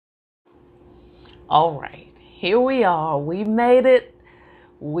All right, here we are. We made it.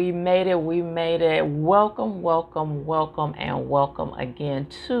 We made it. We made it. Welcome, welcome, welcome, and welcome again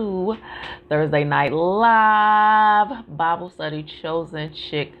to Thursday Night Live Bible Study Chosen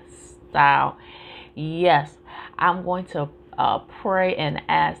Chick Style. Yes, I'm going to pray and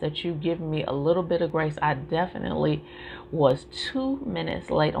ask that you give me a little bit of grace. I definitely was 2 minutes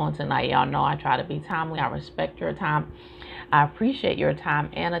late on tonight. Y'all know I try to be timely. I respect your time. I appreciate your time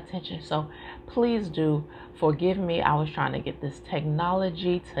and attention. So please do forgive me. I was trying to get this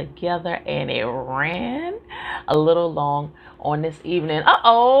technology together and it ran a little long on this evening.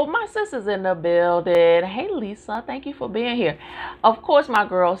 Uh-oh, my sister's in the building. Hey, Lisa, thank you for being here. Of course, my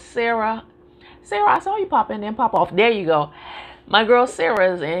girl, Sarah. Sarah, I saw you pop in and pop off. There you go. My girl,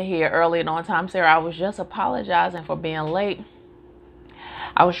 Sarah is in here early and on time. Sarah, I was just apologizing for being late.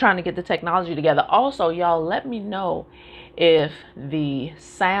 I was trying to get the technology together. Also, y'all, let me know if the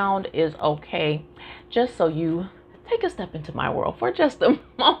sound is okay, just so you take a step into my world for just a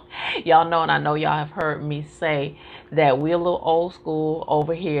moment. Y'all know, and I know y'all have heard me say that we're a little old school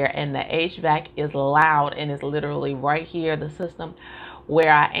over here, and the HVAC is loud, and it's literally right here, the system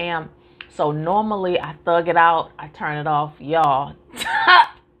where I am. So normally I thug it out, I turn it off. Y'all,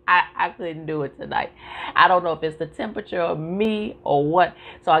 I couldn't do it tonight. I don't know if it's the temperature of me or what.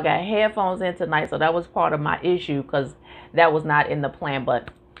 So I got headphones in tonight. So that was part of my issue because that was not in the plan. But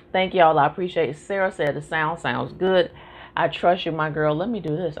thank y'all. I appreciate it. Sarah said the sound sounds good. I trust you, my girl. Let me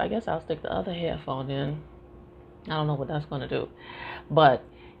do this. I guess I'll stick the other headphone in. I don't know what that's going to do. But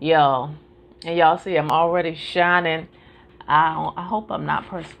y'all, and y'all see I'm already shining. I hope I'm not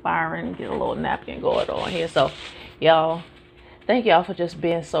perspiring. Get a little napkin going on here. So y'all, thank y'all for just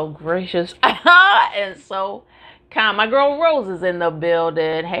being so gracious and so kind. My girl Rose is in the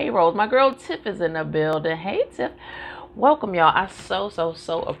building. Hey, Rose. My girl Tiff is in the building. Hey, Tiff. Welcome, y'all. I so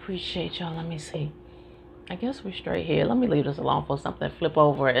appreciate y'all. Let me see. I guess we're straight here. Let me leave this alone for something. Flip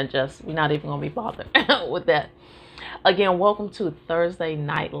over and just, we're not even going to be bothered with that. Again, welcome to Thursday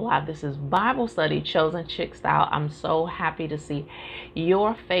Night Live. This is Bible Study Chosen Chick Style. I'm so happy to see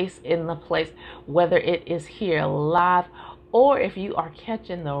your face in the place, whether it is here live or if you are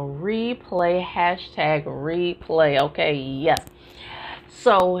catching the replay, hashtag replay. Okay, yes.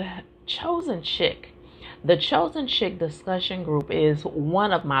 So, Chosen Chick. The Chosen Chick discussion group is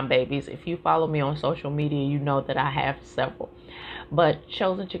one of my babies. If you follow me on social media, you know that I have several. But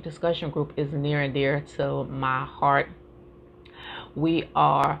Chosen Chick discussion group is near and dear to my heart. We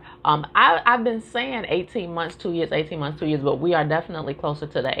are, I've been saying 18 months, 2 years, 18 months, 2 years, but we are definitely closer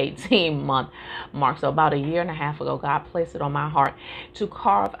to the 18-month mark. So about a year and a half ago, God placed it on my heart to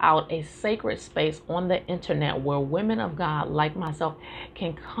carve out a sacred space on the internet where women of God like myself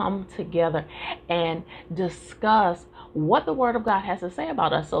can come together and discuss what the Word of God has to say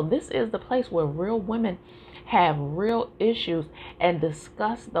about us. So this is the place where real women have real issues and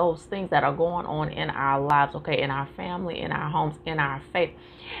discuss those things that are going on in our lives, okay, in our family, in our homes, in our faith.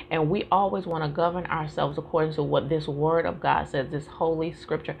 And we always want to govern ourselves according to what this Word of God says, this holy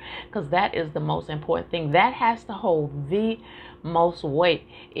scripture, because that is the most important thing. That has to hold the most weight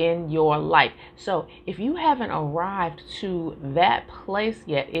in your life. So if you haven't arrived to that place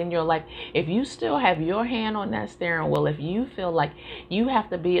yet in your life, if you still have your hand on that steering wheel, if you feel like you have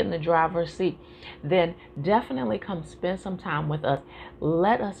to be in the driver's seat, then definitely come spend some time with us.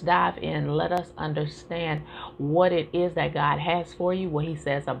 Let us dive in. Let us understand what it is that God has for you, what He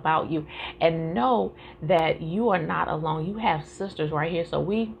says about you, and know that you are not alone. You have sisters right here. So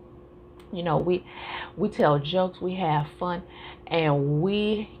we tell jokes, we have fun, and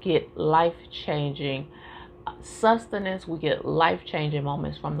we get life-changing sustenance. We get life-changing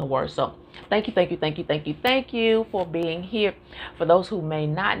moments from the Word. So thank you for being here. For those who may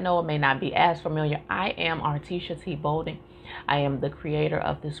not know or may not be as familiar, I am Artisha T. Bolding. I am the creator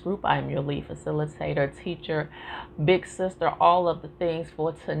of this group. I am your lead facilitator, teacher, big sister, all of the things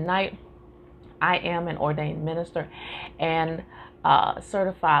for tonight. I am an ordained minister and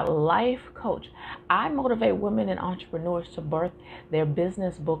certified life coach. I motivate women and entrepreneurs to birth their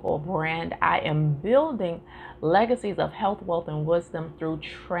business, book, or brand. I am building legacies of health, wealth, and wisdom through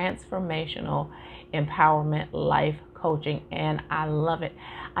transformational empowerment life coaching, and I love it.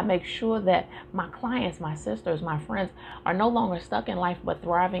 I make sure that my clients, my sisters, my friends are no longer stuck in life, but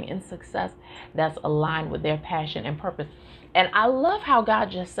thriving in success that's aligned with their passion and purpose. And I love how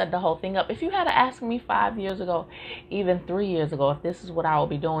God just set the whole thing up. If you had to ask me 5 years ago, even 3 years ago, if this is what I will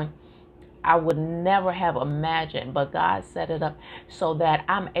be doing, I would never have imagined, but God set it up so that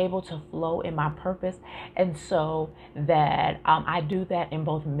I'm able to flow in my purpose. And so that I do that in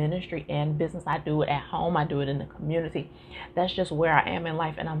both ministry and business. I do it at home. I do it in the community. That's just where I am in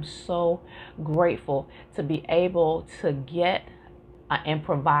life. And I'm so grateful to be able to get and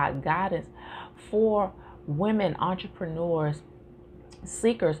provide guidance for women entrepreneurs,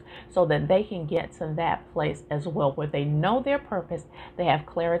 seekers, so that they can get to that place as well, where they know their purpose, they have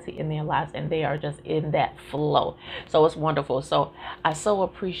clarity in their lives, and they are just in that flow. So it's wonderful. So I so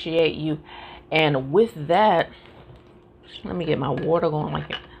appreciate you. And with that, let me get my water going.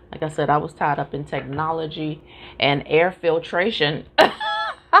 Like I said, I was tied up in technology and air filtration.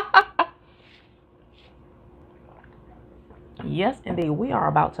 Yes, indeed. We are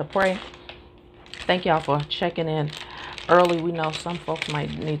about to pray. Thank y'all for checking in early. We know some folks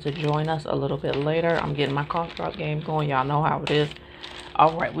might need to join us a little bit later. I'm getting my cough drop game going. Y'all know how it is.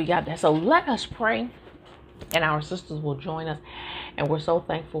 All right, we got that. So let us pray, and our sisters will join us. And we're so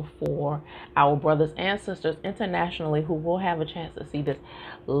thankful for our brothers and sisters internationally who will have a chance to see this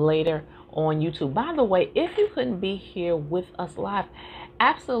later on YouTube. By the way, if you couldn't be here with us live,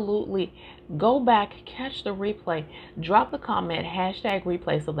 absolutely go back, catch the replay, drop the comment,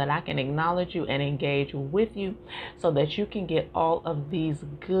 #replay, so that I can acknowledge you and engage with you, so that you can get all of these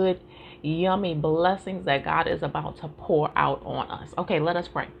good, yummy blessings that God is about to pour out on us. Okay, let us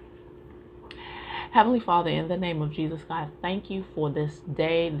pray. Heavenly Father, in the name of Jesus, God, thank you for this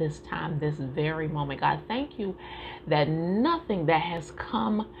day, this time, this very moment. God, thank you that nothing that has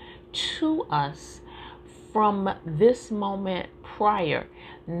come to us from this moment prior,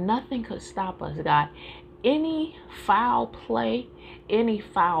 nothing could stop us, God. Any foul play, any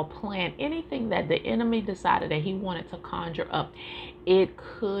foul plan, anything that the enemy decided that he wanted to conjure up, it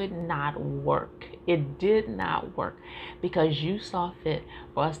could not work. It did not work, because you saw fit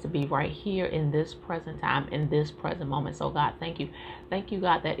for us to be right here in this present time, in this present moment. So God, thank you. Thank you,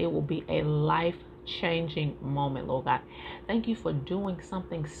 God, that it will be a life-changing moment, Lord God. Thank you for doing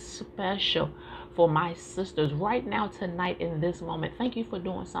something special for my sisters right now, tonight, in this moment. Thank you for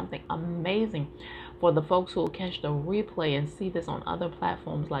doing something amazing for the folks who will catch the replay and see this on other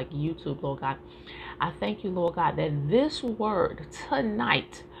platforms like YouTube, Lord God. I thank you, Lord God, that this word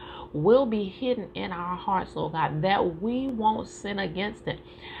tonight will be hidden in our hearts, Lord God, that we won't sin against it.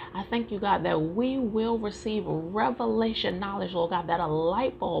 I thank you, God, that we will receive revelation knowledge, Lord God, that a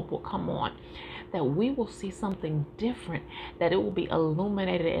light bulb will come on, that we will see something different, that it will be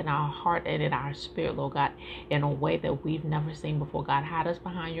illuminated in our heart and in our spirit, Lord God, in a way that we've never seen before. God, hide us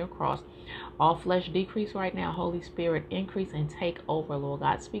behind your cross. All flesh decrease right now. Holy Spirit, increase and take over, Lord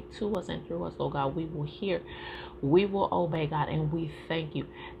God. Speak to us and through us, Lord God. We will hear, we will obey, God, and we thank you.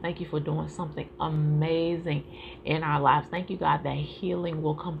 Thank you for doing something amazing in our lives. Thank you, God, that healing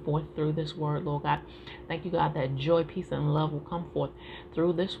will come forth through this word, Lord God. Thank you, God, that joy, peace, and love will come forth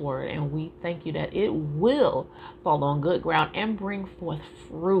through this word. And we thank you that it will fall on good ground and bring forth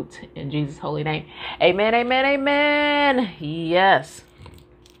fruit in Jesus' holy name. Amen, amen, amen. Yes.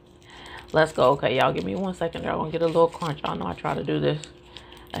 Let's go. Okay, y'all, give me 1 second. Y'all gonna get a little crunch. Y'all know I try to do this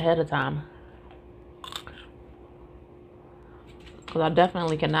ahead of time, because I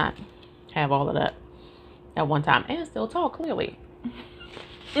definitely cannot have all of that at one time and still talk clearly.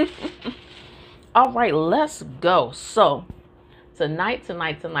 All right, let's go. So tonight we're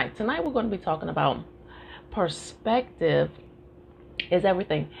going to be talking about perspective is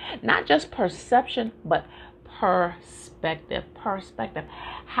everything. Not just perception, but perspective.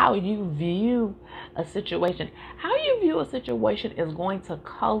 How you view a situation. How you view a situation is going to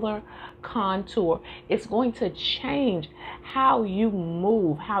color, contour. It's going to change how you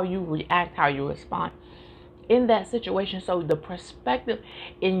move, how you react, how you respond in that situation. So the perspective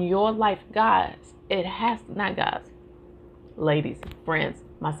in your life, guys, it has, not guys, ladies, friends,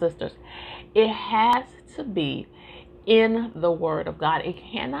 my sisters, it has to be in the Word of God. It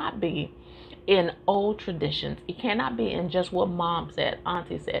cannot be in old traditions. It cannot be in just what mom said,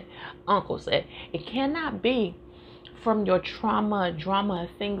 auntie said, uncle said. It cannot be from your trauma, drama,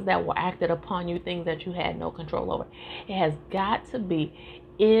 things that were acted upon you, things that you had no control over. It has got to be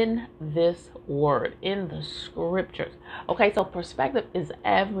in this word, in the scriptures. Okay, so perspective is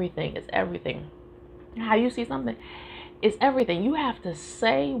everything. It's everything. How you see something is everything. You have to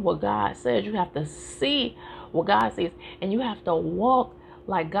say what God says. You have to see what God sees. And you have to walk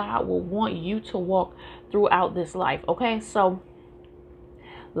like God will want you to walk throughout this life. Okay, so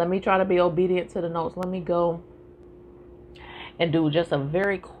let me try to be obedient to the notes. Let me go and do just a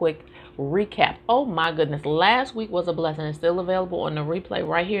very quick recap. Oh my goodness. Last week was a blessing. It's still available on the replay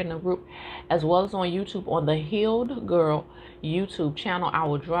right here in the group, as well as on YouTube on the Healed Girl YouTube channel. I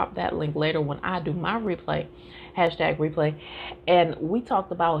will drop that link later when I do my replay. #replay. And we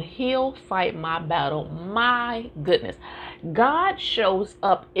talked about heal, fight my battle. My goodness. God shows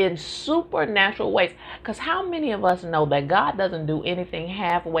up in supernatural ways. Because how many of us know that God doesn't do anything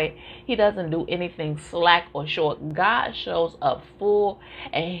halfway? He doesn't do anything slack or short. God shows up full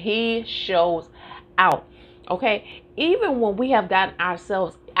and he shows out. Okay, even when we have gotten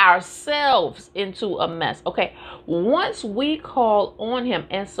ourselves into a mess. Okay, once we call on him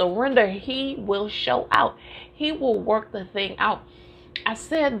and surrender, he will show out. He will work the thing out. I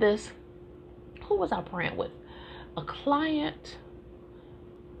said this. Who was I praying with? A client.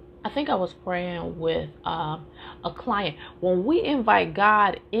 I think I was praying with a client. When we invite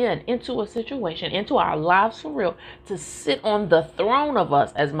God into a situation, into our lives for real, to sit on the throne of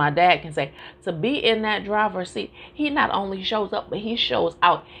us, as my dad can say, to be in that driver's seat, he not only shows up, but he shows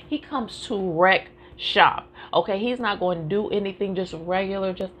out. He comes to wreck shop. Okay, he's not going to do anything just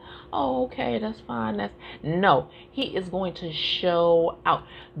regular, just, oh, okay, that's fine. No, he is going to show out.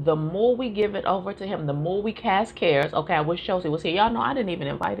 The more we give it over to him, the more we cast cares. Okay, I wish Chelsea was here. Y'all know I didn't even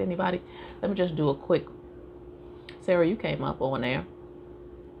invite anybody. Let me just do a quick. Sarah, you came up on there.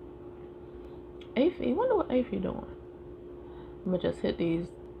 Aphie, wonder what Aphie doing. I'm gonna just hit these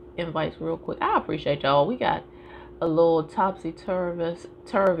invites real quick. I appreciate y'all. We got a little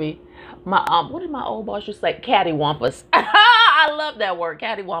topsy-turvy. What did my old boss just say? Cattywampus. I love that word,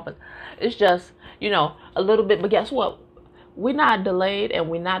 cattywampus. It's just, a little bit. But guess what? We're not delayed and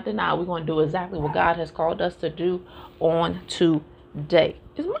we're not denied. We're going to do exactly what God has called us to do on today.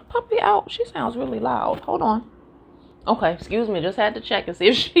 Is my puppy out? She sounds really loud. Hold on. Okay, excuse me. Just had to check and see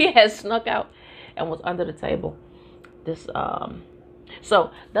if she had snuck out and was under the table.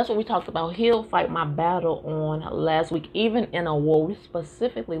 So that's what we talked about. Heal, fight my battle on last week. Even in a war, we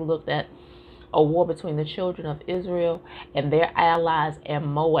specifically looked at a war between the children of Israel and their allies and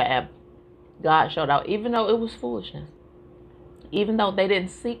Moab. God showed out, even though it was foolishness. Even though they didn't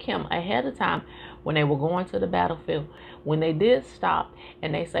seek him ahead of time when they were going to the battlefield. When they did stop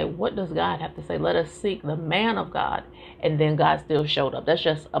and they say, what does God have to say? Let us seek the man of God. And then God still showed up. That's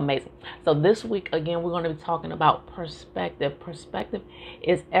just amazing. So this week, again, we're going to be talking about perspective. Perspective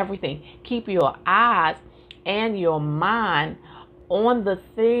is everything. Keep your eyes and your mind on the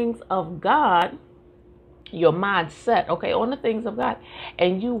things of God. Your mindset, okay, on the things of God,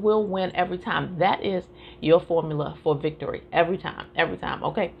 and you will win every time. That is your formula for victory every time,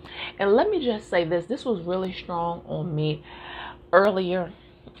 okay? And let me just say this was really strong on me earlier,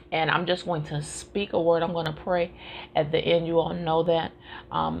 and I'm just going to speak a word. I'm going to pray at the end. You all know that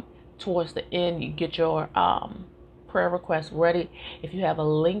towards the end, you get your prayer requests ready. If you have a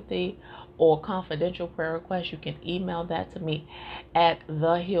lengthy or confidential prayer request, you can email that to me at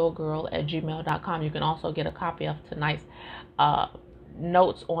thehealgirl@gmail.com. You can also get a copy of tonight's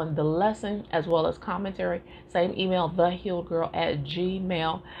notes on the lesson as well as commentary. Same email,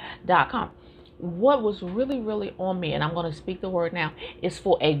 thehealgirl@gmail.com. What was really, really on me, and I'm going to speak the word now, is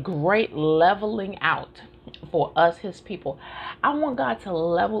for a great leveling out for us, his people. I want God to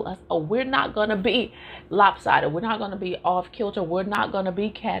level us. We're not going to be lopsided. We're not going to be off kilter. We're not going to be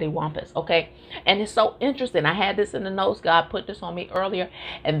cattywampus. Okay. And it's so interesting. I had this in the notes. God put this on me earlier.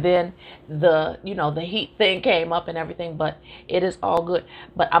 And then the heat thing came up and everything, but it is all good.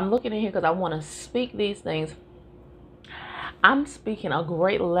 But I'm looking in here because I want to speak these things. I'm speaking a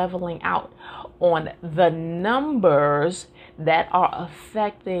great leveling out on the numbers that are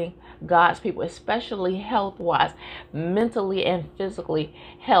affecting God's people, especially health-wise, mentally and physically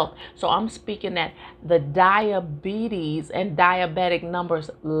health. So I'm speaking that the diabetes and diabetic numbers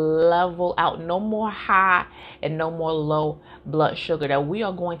level out. No more high and no more low blood sugar. That we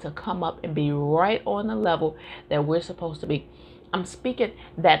are going to come up and be right on the level that we're supposed to be. I'm speaking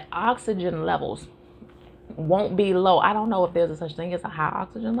that oxygen levels won't be low. I don't know if there's a such thing as a high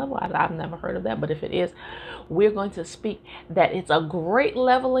oxygen level. I've never heard of that, but if it is, we're going to speak that it's a great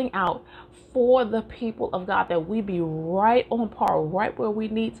leveling out for the people of God, that we be right on par, right where we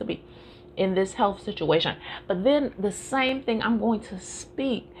need to be in this health situation. But then the same thing, I'm going to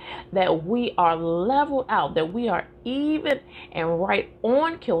speak that we are leveled out, that we are even and right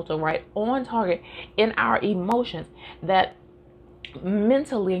on kilter, right on target in our emotions, that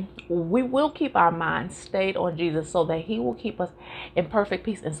mentally we will keep our minds stayed on Jesus so that he will keep us in perfect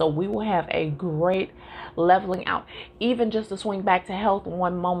peace. And so we will have a great leveling out. Even just to swing back to health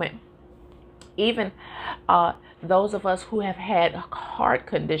one moment, even those of us who have had heart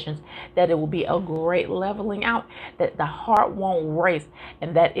conditions, that it will be a great leveling out, that the heart won't race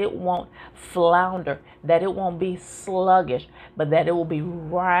and that it won't flounder, that it won't be sluggish, but that it will be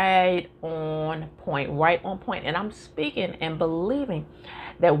right on point, right on point. And I'm speaking and believing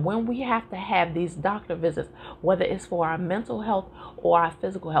that when we have to have these doctor visits, whether it's for our mental health or our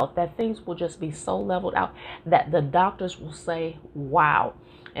physical health, that things will just be so leveled out that the doctors will say, wow.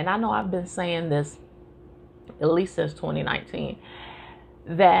 And I know I've been saying this at least since 2019,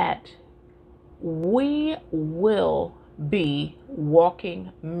 that we will be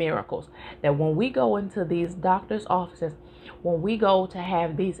walking miracles. That when we go into these doctors' offices, when we go to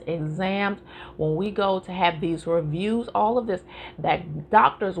have these exams, when we go to have these reviews, all of this, that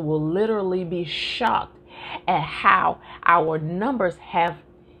doctors will literally be shocked at how our numbers have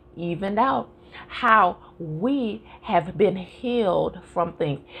evened out, how we have been healed from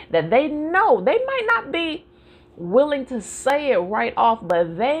things that they know. They might not be willing to say it right off,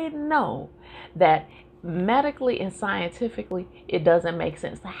 but they know that medically and scientifically it doesn't make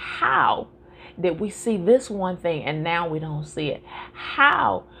sense. How did we see this one thing and now we don't see it?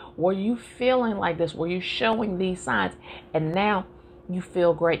 How were you feeling like this? Were you showing these signs and now you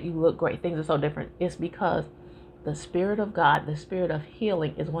feel great, you look great? Things are so different. It's because the Spirit of God, the Spirit of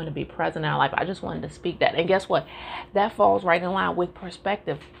healing is going to be present in our life. I just wanted to speak that. And guess what? That falls right in line with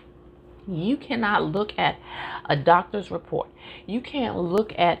perspective. You cannot look at a doctor's report. You can't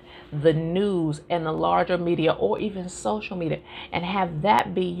look at the news and the larger media or even social media and have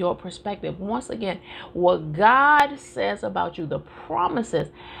that be your perspective. Once again, what God says about you, the promises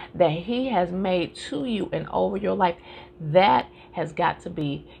that He has made to you and over your life, that has got to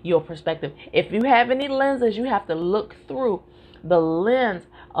be your perspective. If you have any lenses, you have to look through the lens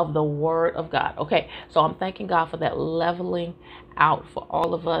of the Word of God. Okay, so I'm thanking God for that leveling out for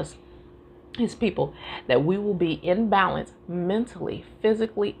all of us, His people, that we will be in balance mentally,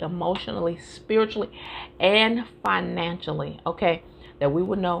 physically, emotionally, spiritually, and financially. Okay, that we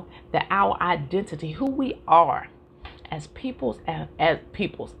will know that our identity, who we are as peoples, as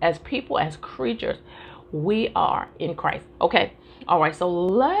creatures, we are in Christ. Okay, all right. So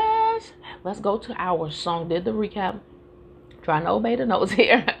let's go to our song. Did the recap. Trying to obey the notes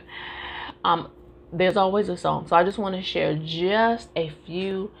here. There's always a song. So I just want to share just a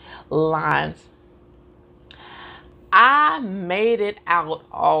few lines. I made it out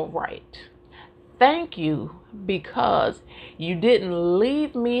all right. Thank you because you didn't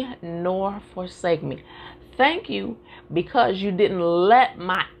leave me nor forsake me. Thank you because you didn't let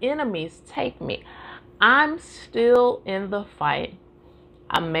my enemies take me. I'm still in the fight.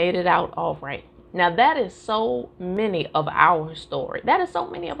 I made it out all right. Now that is so many of our story. That is so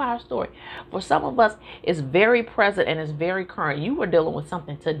many of our story. For some of us, it's very present and it's very current. You were dealing with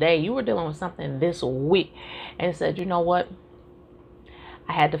something today. You were dealing with something this week and said, you know what?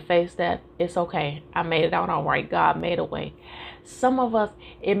 I had to face that. It's okay. I made it out all right. God made a way. Some of us,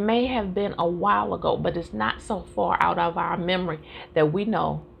 it may have been a while ago, but it's not so far out of our memory that we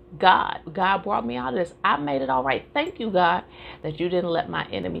know God brought me out of this. I made it all right. Thank you, God, that you didn't let my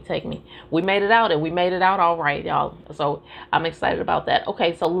enemy take me. We made it out and we made it out all right, y'all. So I'm excited about that.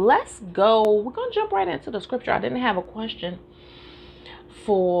 Okay, so let's go. We're going to jump right into the scripture. I didn't have a question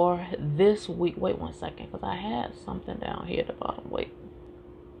for this week. Wait one second, because I had something down here at the bottom. Wait.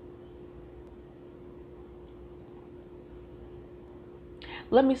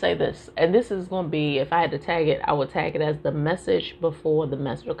 Let me say this, and this is going to be, if I had to tag it, I would tag it as the message before the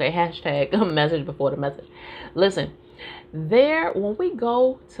message. Okay, hashtag message before the message. Listen, when we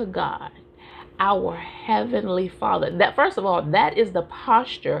go to God, our Heavenly Father, that first of all, that is the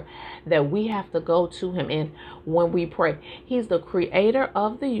posture that we have to go to Him in when we pray. He's the creator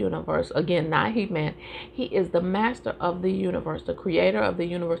of the universe. Again, not He, man. He is the master of the universe, the creator of the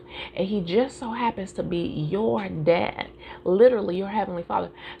universe. And He just so happens to be your dad, literally your Heavenly Father.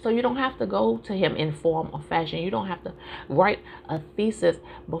 So you don't have to go to Him in form or fashion. You don't have to write a thesis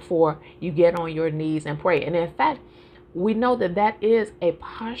before you get on your knees and pray. And in fact, we know that that is a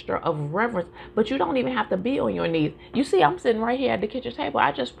posture of reverence, but you don't even have to be on your knees. You see, I'm sitting right here at the kitchen table.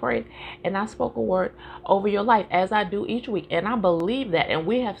 I just prayed and I spoke a word over your life as I do each week. And I believe that. And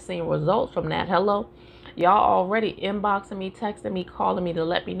we have seen results from that. Hello. Y'all already inboxing me, texting me, calling me to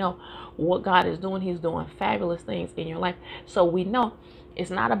let me know what God is doing. He's doing fabulous things in your life. So we know it's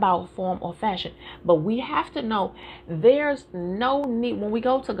not about form or fashion, but we have to know there's no need when we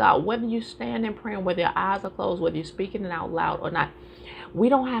go to God, whether you stand and praying, whether your eyes are closed, whether you're speaking it out loud or not. We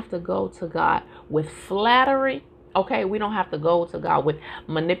don't have to go to God with flattery. Okay, we don't have to go to God with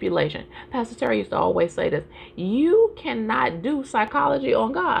manipulation. Pastor Terry used to always say this: you cannot do psychology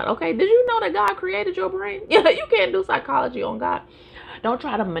on God. Okay, did you know that God created your brain? Yeah, you can't do psychology on God. Don't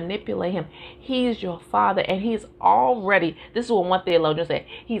try to manipulate him. He's your father, and he's already, this is what one theologian said,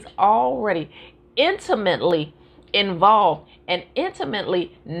 he's already intimately involved and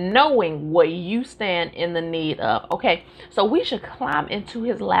intimately knowing what you stand in the need of. Okay, so we should climb into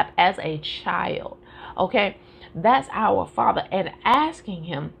his lap as a child. Okay, that's our father, and asking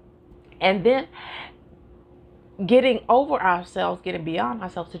him, and then getting over ourselves, getting beyond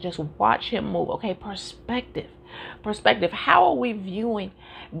ourselves to just watch him move. Okay, perspective. How are we viewing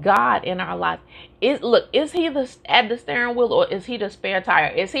God in our life? Is he at the steering wheel, or is he the spare tire?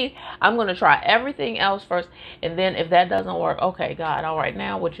 Is he, I'm going to try everything else first, and then if that doesn't work, okay, God, all right,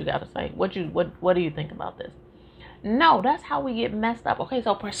 now what you got to say? What do you think about this? No, that's how we get messed up. Okay,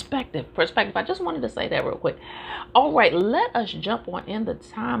 so perspective. I just wanted to say that real quick. All right, let us jump on in. The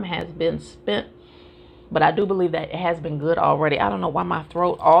time has been spent, but I do believe that it has been good already. I don't know why my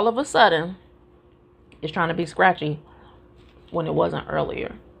throat all of a sudden is trying to be scratchy when it wasn't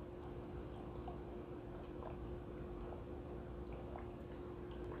earlier.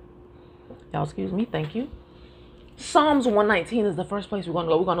 Y'all excuse me. Thank you. Psalms 119 is the first place we're going to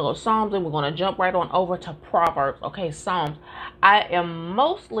go. We're going to go Psalms, and we're going to jump right on over to Proverbs. Okay, Psalms. I am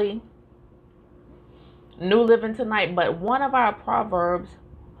mostly New Living tonight, but one of our Proverbs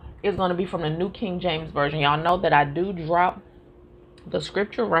is going to be from the New King James Version. Y'all know that I do drop the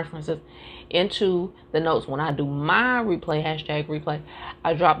scripture references into the notes when I do my replay, #replay.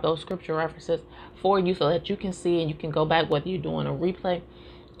 I drop those scripture references for you so that you can see and you can go back, whether you're doing a replay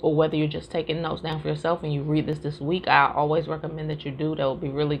or whether you're just taking notes down for yourself and you read this week. I always recommend that you do. That will be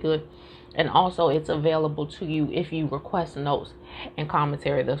really good. And also, it's available to you if you request notes and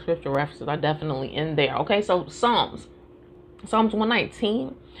commentary. The scripture references are definitely in there. Okay, so Psalms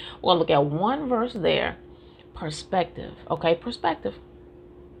 119. We're going to look at one verse there. Perspective. Okay, perspective.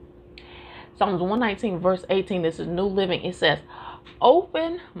 Psalms 119 verse 18. This is New Living. It says,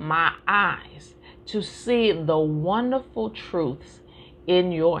 open my eyes to see the wonderful truths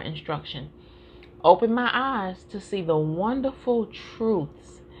in your instruction. Open my eyes to see the wonderful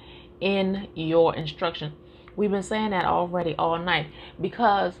truths in your instruction. We've been saying that already all night,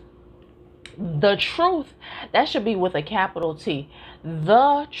 because the truth, that should be with a capital T.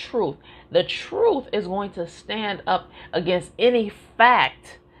 The truth is going to stand up against any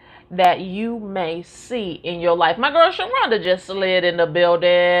fact that you may see in your life. My girl Sharonda just slid in the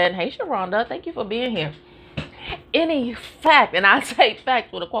building. Hey Sharonda, thank you for being here. Any fact, and I say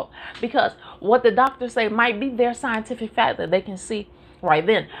fact with a quote, because what the doctors say might be their scientific fact that they can see right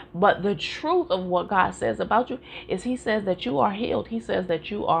then. But the truth of what God says about you is he says that you are healed. He says that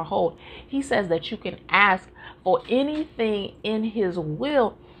you are whole. He says that you can ask for anything in his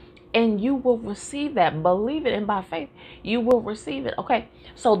will and you will receive that. Believe it, and by faith, you will receive it. Okay,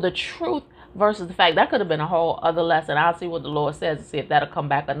 so the truth versus the fact, that could have been a whole other lesson. I'll see what the Lord says and see if that'll come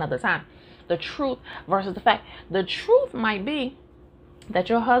back another time. The truth versus the fact. The truth might be that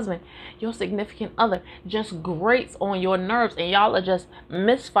your husband, your significant other, just grates on your nerves and y'all are just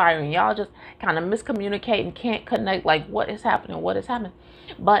misfiring. Y'all just kind of miscommunicating, can't connect, like what is happening.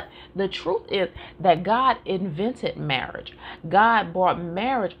 But the truth is that God invented marriage. God brought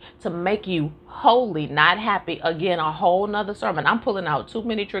marriage to make you holy, not happy. Again, a whole nother sermon. I'm pulling out too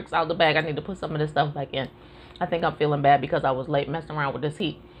many tricks out the bag. I need to put some of this stuff back in. I think I'm feeling bad because I was late messing around with this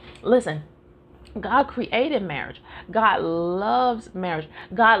heat. Listen. God created marriage. God loves marriage.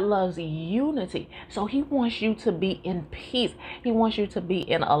 God loves unity. So he wants you to be in peace. He wants you to be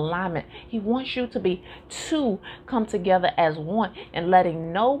in alignment. He wants you to be two come together as one, and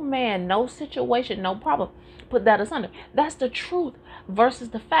letting no man, no situation, no problem put that asunder. That's the truth versus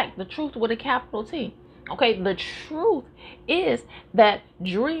the fact. The truth with a capital T. Okay, the truth is that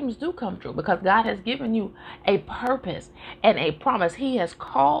dreams do come true because God has given you a purpose and a promise. He has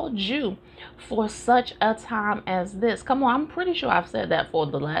called you for such a time as this. Come on, I'm pretty sure I've said that for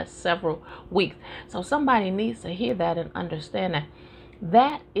the last several weeks. So somebody needs to hear that and understand that.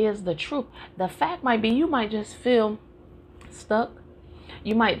 That is the truth. The fact might be you might just feel stuck.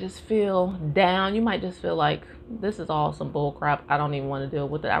 You might just feel down. You might just feel like this is all some bull crap. I don't even want to deal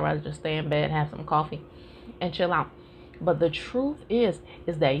with it. I'd rather just stay in bed, have some coffee, and chill out. But the truth is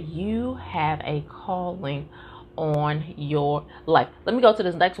that you have a calling on your life. Let me go to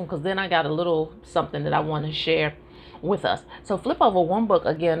this next one because then I got a little something that I want to share with us. So flip over one book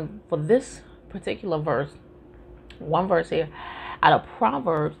again for this particular verse. One verse here out of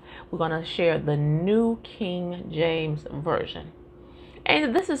Proverbs. We're going to share the New King James Version.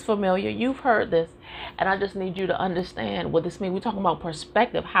 And this is familiar. You've heard this. And I just need you to understand what this means. We're talking about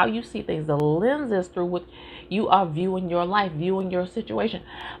perspective, how you see things, the lenses through which you are viewing your life, viewing your situation,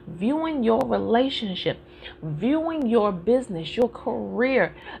 viewing your relationship, viewing your business, your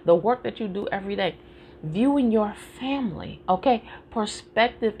career, the work that you do every day, viewing your family. Okay.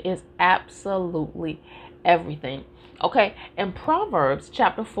 Perspective is absolutely everything. Okay. In Proverbs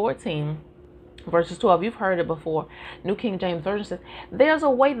chapter 14, verses 12, you've heard it before. New King James Version says, there's a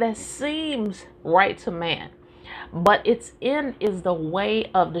way that seems right to man, but its end is the way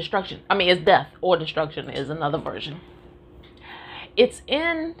of destruction. I mean, it's death, or destruction is another version. Its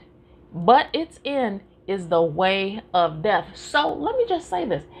end is the way of death. So let me just say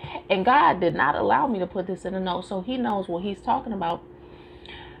this. And God did not allow me to put this in a note, so he knows what he's talking about.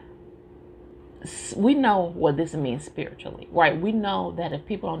 We know what this means spiritually, right? We know that if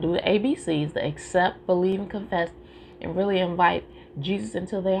people don't do the ABCs, the accept, believe, and confess, and really invite Jesus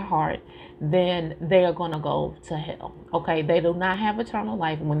into their heart, then they are going to go to hell. Okay. They do not have eternal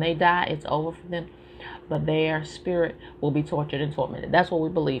life. When they die, it's over for them, but their spirit will be tortured and tormented. That's what we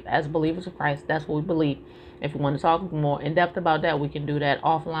believe as believers of Christ. That's what we believe. If you want to talk more in depth about that, we can do that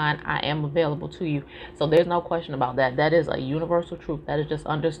offline. I am available to you. So there's no question about that. That is a universal truth. That is just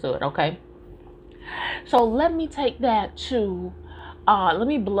understood. Okay. So let me take that to, let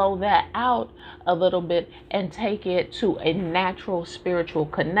me blow that out a little bit and take it to a natural spiritual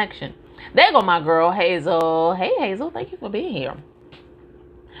connection. There go my girl, Hazel. Hey, Hazel, thank you for being here.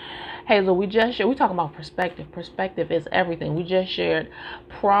 Hazel, we talking about perspective. Perspective is everything. We just shared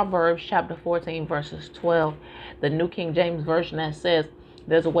Proverbs chapter 14, verses 12, the New King James Version, that says,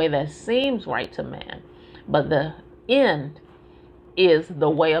 there's a way that seems right to man, but the end is the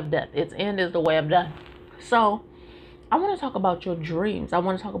way of death. Its end is the way of death. So I want to talk about your dreams. I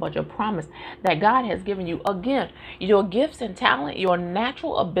want to talk about your promise that God has given you. Again, your gifts and talent, your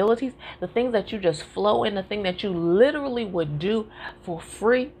natural abilities, the things that you just flow in, the thing that you literally would do for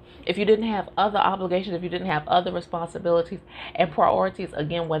free if you didn't have other obligations, if you didn't have other responsibilities and priorities.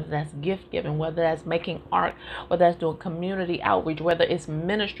 Again, whether that's gift giving, whether that's making art, whether that's doing community outreach, whether it's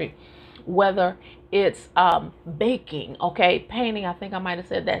ministry, whether it's baking, okay, painting, I think I might have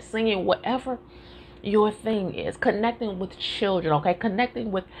said that, singing, whatever your thing is, connecting with children, okay,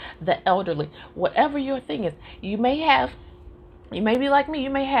 connecting with the elderly, whatever your thing is, you may be like me, you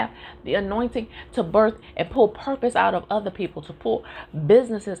may have the anointing to birth and pull purpose out of other people, to pull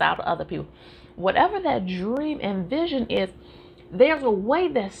businesses out of other people. Whatever that dream and vision is, there's a way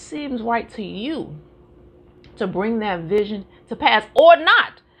that seems right to you to bring that vision to pass, or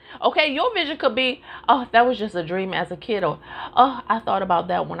not. Okay, your vision could be, oh, that was just a dream as a kid, or, oh, I thought about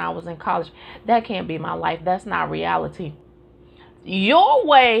that when I was in college. That can't be my life. That's not reality. Your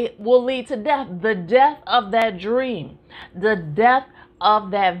way will lead to death, the death of that dream, the death of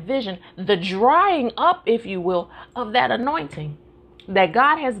that vision, the drying up, if you will, of that anointing that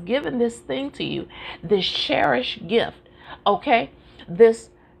God has given this thing to you, this cherished gift, okay, this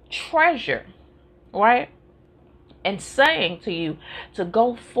treasure, right? And saying to you to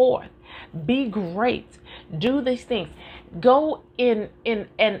go forth, be great, do these things, go in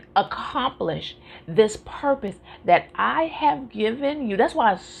and accomplish this purpose that I have given you. That's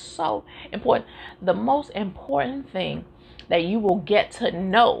why it's so important. The most important thing that you will get to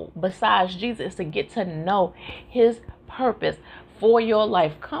know besides Jesus is to get to know his purpose for your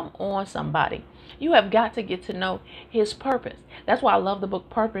life. Come on, somebody. You have got to get to know his purpose. That's why I love the book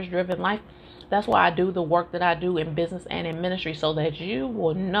Purpose Driven Life. That's why I do the work that I do in business and in ministry, so that you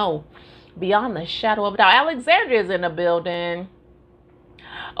will know beyond the shadow of a doubt. Alexandria is in the building.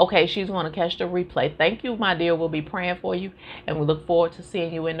 Okay, she's going to catch the replay. Thank you, my dear. We'll be praying for you, and we look forward to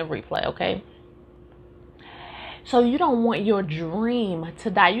seeing you in the replay, okay? So you don't want your dream to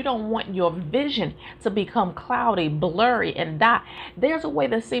die. You don't want your vision to become cloudy, blurry, and die. There's a way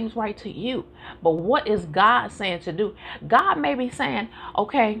that seems right to you. But what is God saying to do? God may be saying,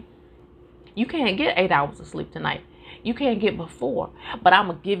 okay, you can't get 8 hours of sleep tonight. You can't get before, but I'm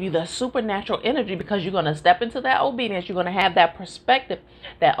going to give you the supernatural energy, because you're going to step into that obedience. You're going to have that perspective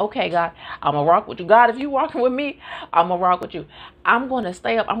that, okay, God, I'm going to rock with you. God, if you're walking with me, I'm going to rock with you. I'm going to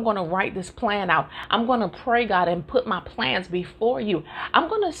stay up. I'm going to write this plan out. I'm going to pray, God, and put my plans before you. I'm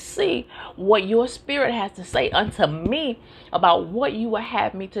going to see what your spirit has to say unto me about what you will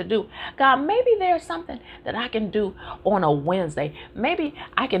have me to do. God, maybe there's something that I can do on a Wednesday. Maybe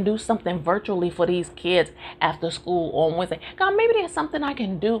I can do something virtually for these kids after school on Wednesday. God, maybe there's something I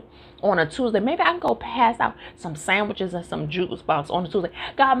can do on a Tuesday. Maybe I can go pass out some sandwiches and some juice box on a Tuesday.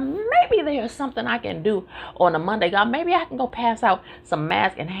 God, maybe there's something I can do on a Monday. God, maybe I can go pass out some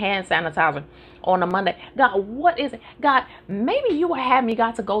mask and hand sanitizer on a Monday. God, what is it? God, maybe you will have me,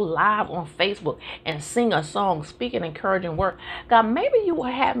 God, to go live on Facebook and sing a song, speak an encouraging word. God, maybe you will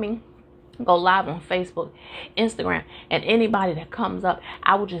have me go live on Facebook, Instagram, and anybody that comes up,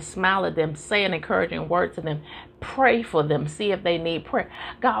 I will just smile at them, say an encouraging word to them, pray for them, see if they need prayer.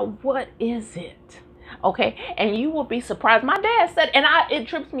 God, what is it? Okay, and you will be surprised. My dad said, and it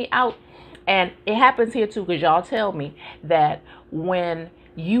trips me out, and it happens here too, because y'all tell me that when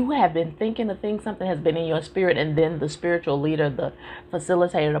you have been thinking a thing, something has been in your spirit, and then the spiritual leader, the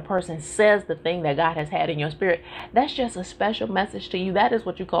facilitator, the person says the thing that God has had in your spirit, that's just a special message to you. That is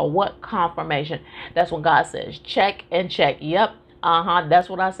what you call what? Confirmation. That's what God says. Check and check. Yep. That's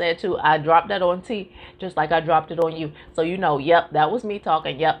what I said too. I dropped that on T, just like I dropped it on you. So you know, yep, that was me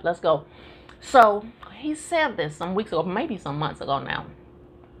talking. Yep, let's go. So he said this some weeks ago, maybe some months ago now,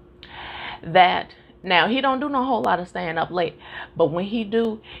 that now he don't do no whole lot of staying up late, but when he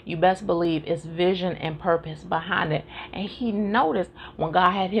do, you best believe it's vision and purpose behind it. And he noticed when God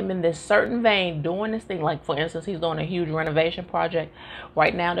had him in this certain vein doing this thing, like for instance, he's doing a huge renovation project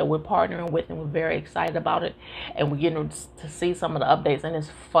right now that we're partnering with, and we're very excited about it, and we're getting to see some of the updates, and it's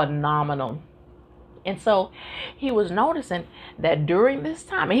phenomenal. And so he was noticing that during this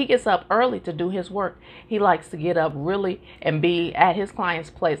time, and he gets up early to do his work. He likes to get up really and be at his client's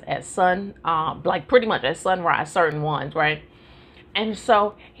place at like pretty much at sunrise, certain ones, right? And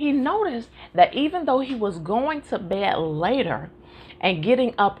so he noticed that even though he was going to bed later and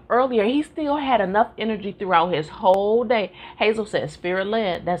getting up earlier, he still had enough energy throughout his whole day. Hazel said, spirit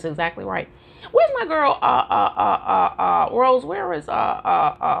led. That's exactly right. Where's my girl, Rose? Where is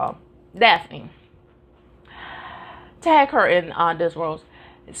Daphne? Tag her in this, Rose.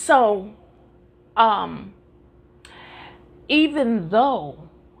 So, even though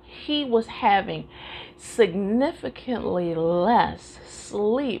he was having significantly less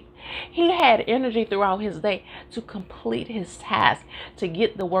sleep, he had energy throughout his day to complete his task, to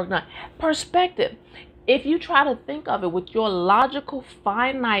get the work done. Perspective. If you try to think of it with your logical,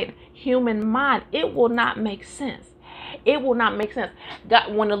 finite human mind, it will not make sense. It will not make sense.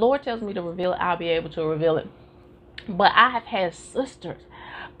 God, when the Lord tells me to reveal it, I'll be able to reveal it. But I have had sisters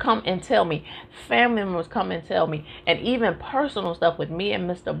come and tell me, family members come and tell me, and even personal stuff with me and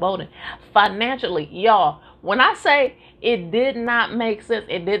Mr. Bowden, financially, y'all, when I say it did not make sense,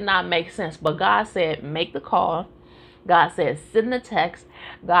 it did not make sense. But God said, make the call. God said, send the text.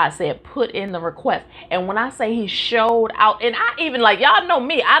 God said, put in the request. And when I say he showed out, and I even, like, y'all know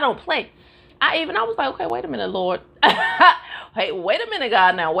me, I don't play. I was like, okay, wait a minute, Lord. Hey, wait a minute,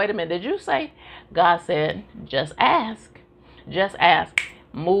 God, now, wait a minute. Did you say? God said, just ask. Just ask.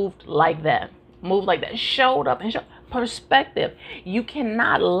 Moved like that. Moved like that. Showed up and showed. Perspective. You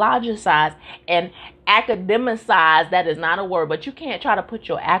cannot logicize and academicize. That is not a word, but you can't try to put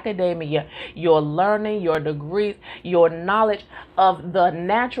your academia, your learning, your degrees, your knowledge of the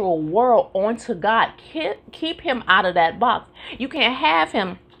natural world onto God. Keep him out of that box. You can't have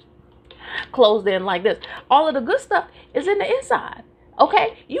him closed in like this. All of the good stuff is in the inside.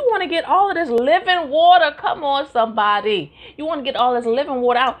 Okay, you want to get all of this living water. Come on, somebody. You want to get all this living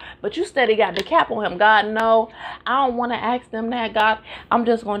water out, but you steady got the cap on him. God, no, I don't want to ask them that. God, I'm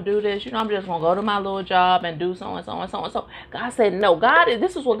just going to do this. I'm just going to go to my little job and do so and so and so and so. God said, no.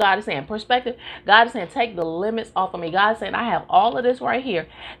 This is what God is saying. Perspective. God is saying, take the limits off of me. God is saying, I have all of this right here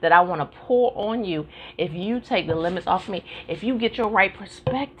that I want to pour on you. If you take the limits off of me, if you get your right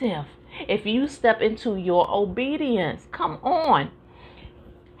perspective, if you step into your obedience, come on.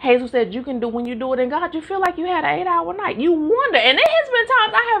 Hazel said, you can do when you do it in God, you feel like you had an 8-hour night. You wonder. And it has been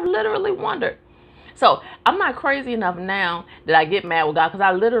times I have literally wondered. So I'm not crazy enough now that I get mad with God, because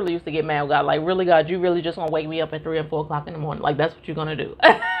I literally used to get mad with God. Like, really, God, you really just want to wake me up at 3 and 4 o'clock in the morning? Like, that's what you're going to do?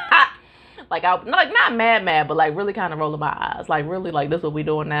 Like, not mad, but like really kind of rolling my eyes. Like, really, like, this is what we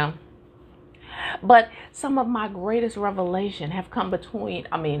doing now? But some of my greatest revelation have come have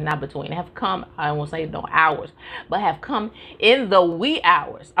come, I won't say no hours, but have come in the wee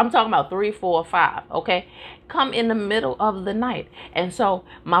hours. I'm talking about 3, 4, 5, okay? Come in the middle of the night. And so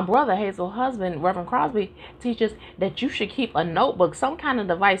my brother, Hazel's husband, Reverend Crosby, teaches that you should keep a notebook, some kind of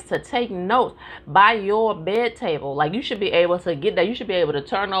device to take notes by your bed table. Like, you should be able to get that. You should be able to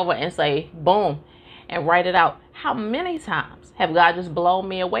turn over and say, boom, and write it out. How many times have God just blown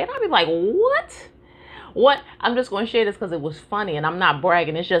me away? And I'll be like, what? I'm just going to share this because it was funny, and I'm not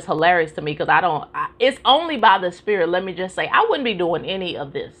bragging. It's just hilarious to me because it's only by the Spirit. Let me just say, I wouldn't be doing any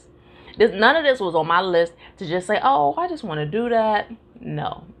of this None of this was on my list to just say, oh, I just want to do that.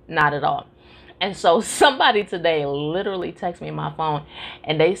 No, not at all. And so somebody today literally texted me my phone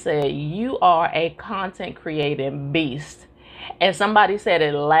and they said, you are a content creating beast. And somebody said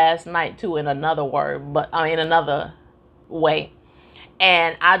it last night too in another word, but in another way.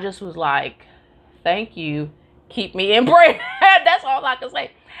 And I just was like, thank you. Keep me in prayer. That's all I can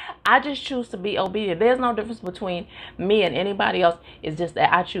say. I just choose to be obedient. There's no difference between me and anybody else. It's just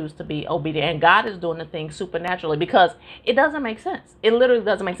that I choose to be obedient. And God is doing the thing supernaturally because it doesn't make sense. It literally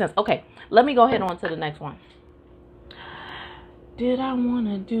doesn't make sense. Okay, let me go ahead on to the next one. Did I want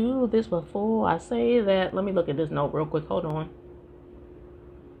to do this before I say that? Let me look at this note real quick. Hold on.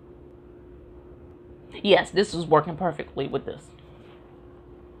 Yes, this is working perfectly with this.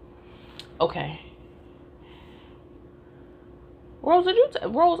 Okay. Rose,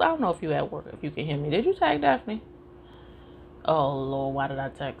 Rose, I don't know if you at work, if you can hear me. Did you tag Daphne? Oh, Lord, why did I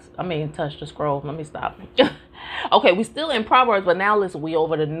touch the scroll? Let me stop. Okay, we still in Proverbs, but now listen, we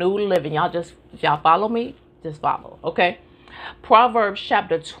over to New Living. If y'all follow me, just follow, okay? Proverbs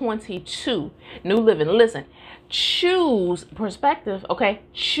chapter 22, New Living. Listen, choose perspective, okay?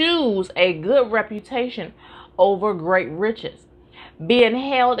 Choose a good reputation over great riches. Being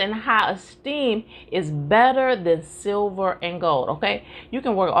held in high esteem is better than silver and gold, okay? You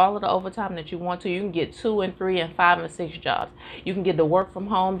can work all of the overtime that you want to. You can get 2 and 3 and 5 and 6 jobs. You can get the work from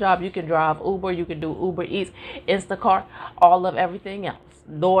home job. You can drive Uber. You can do Uber Eats, Instacart, all of everything else.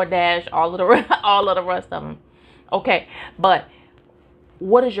 DoorDash, all of the rest of them, okay? But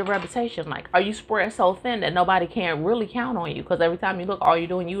what is your reputation like? Are you spread so thin that nobody can really count on you? Because every time you look, all you're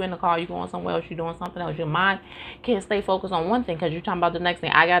doing, you in the car, you going somewhere else, you're doing something else. Your mind can't stay focused on one thing because you're talking about the next thing.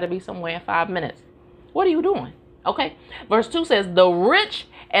 I got to be somewhere in 5 minutes. What are you doing? Okay. Verse 2 says, the rich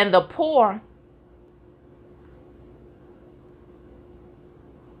and the poor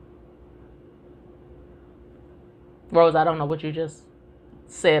Rose, I don't know what you just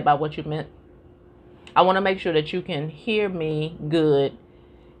said about what you meant. I want to make sure that you can hear me good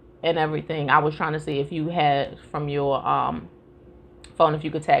and everything. I was trying to see if you had from your phone, if you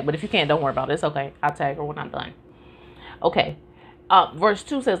could tag. But if you can't, don't worry about it. It's okay. I'll tag her when I'm done. Okay. Verse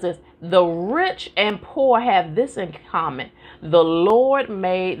 2 says this. The rich and poor have this in common. The Lord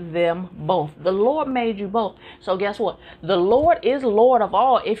made them both. The Lord made you both. So guess what? The Lord is Lord of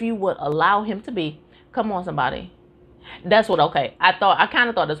all if you would allow him to be. Come on, somebody. That's what, okay. I kind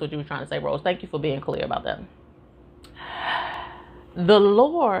of thought that's what you were trying to say, Rose. Thank you for being clear about that. The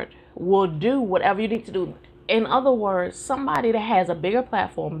Lord will do whatever you need to do. In other words, somebody that has a bigger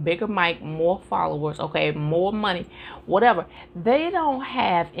platform, bigger mic, more followers, okay, more money, whatever, they don't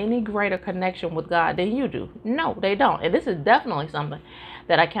have any greater connection with God than you do. No, they don't. And this is definitely something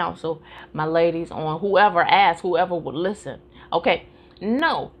that I counsel my ladies on, whoever asks, whoever would listen. Okay,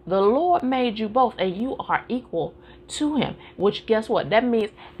 no, the Lord made you both and you are equal to him, which guess what? That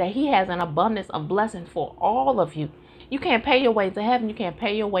means that he has an abundance of blessings for all of you. You can't pay your way to heaven. You can't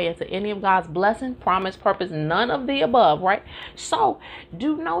pay your way into any of God's blessing, promise, purpose, none of the above, right? So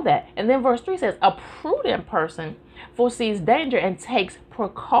do know that. And then verse 3 says, a prudent person foresees danger and takes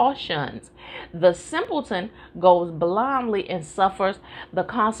precautions. The simpleton goes blindly and suffers the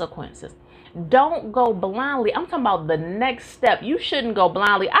consequences. Don't go blindly. I'm talking about the next step. You shouldn't go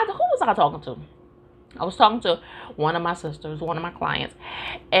blindly. Who was I talking to? I was talking to one of my sisters, one of my clients,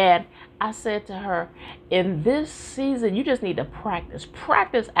 and I said to her, in this season, you just need to practice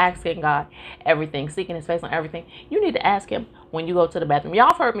asking God everything, seeking his face on everything. You need to ask him when you go to the bathroom. Y'all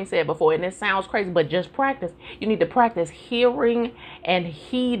have heard me say it before, and it sounds crazy, but just practice. You need to practice hearing and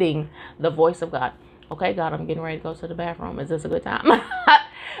heeding the voice of God. Okay, God, I'm getting ready to go to the bathroom. Is this a good time?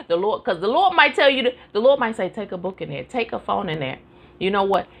 Because the Lord might tell you, the Lord might say, take a book in there, take a phone in there. You know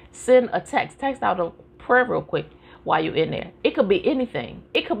what? Send a text out a prayer real quick while you're in there. It could be anything.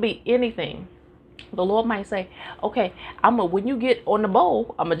 It could be anything. The Lord might say, okay, when you get on the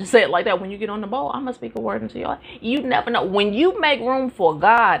bowl, I'm going to just say it like that. When you get on the bowl, I'm going to speak a word into your life. You never know. When you make room for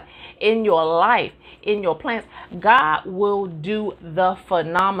God in your life, in your plans, God will do the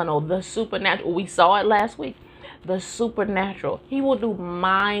phenomenal, the supernatural. We saw it last week. The supernatural. He will do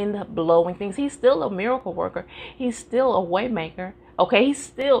mind-blowing things. He's still a miracle worker. He's still a way maker. Okay, he's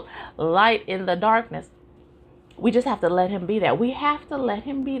still light in the darkness. We just have to let him be that. We have to let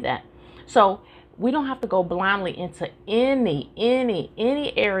him be that. So we don't have to go blindly into any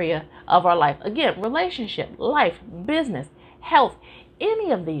area of our life. Again, relationship, life, business, health,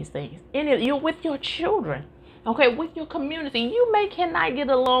 any of these things. You're with your children, okay, with your community. You cannot get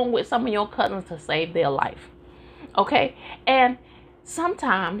along with some of your cousins to save their life. Okay, and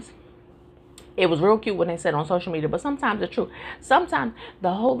sometimes It was real cute when they said on social media, but sometimes it's true. Sometimes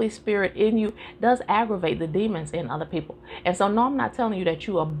the Holy Spirit in you does aggravate the demons in other people. And so, no, I'm not telling you that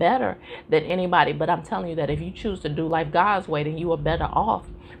you are better than anybody, but I'm telling you that if you choose to do life God's way, then you are better off,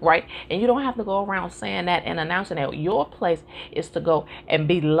 right? And you don't have to go around saying that and announcing that. Your place is to go and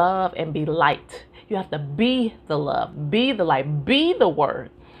be love and be light. You have to be the love, be the light, be the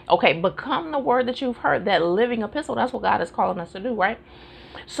word. Okay, become the word that you've heard, that living epistle. That's what God is calling us to do, right?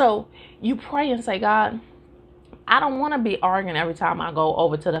 So you pray and say, God, I don't want to be arguing every time I go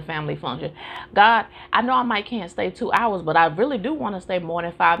over to the family function. God, I know I can't stay 2 hours, but I really do want to stay more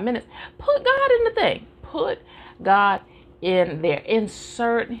than 5 minutes. Put God in the thing. Put God in there.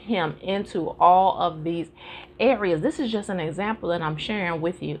 Insert him into all of these areas. This is just an example that I'm sharing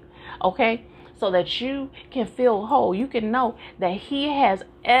with you. Okay? So that you can feel whole. You can know that he has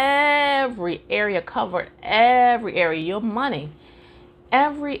every area covered. Every area. Your money.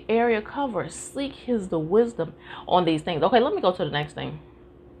 Every area covered. Seek the wisdom on these things. Okay, let me go to the next thing.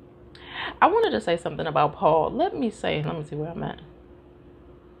 I wanted to say something about Paul. Let me see where I'm at.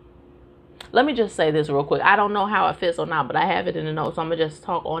 Let me just say this real quick. I don't know how it fits or not, but I have it in the notes, so I'm going to just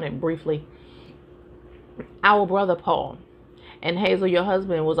talk on it briefly. Our brother Paul and Hazel, your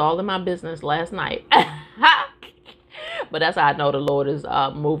husband, was all in my business last night. But that's how I know the Lord is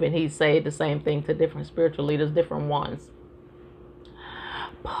moving. He said the same thing to different spiritual leaders, different ones.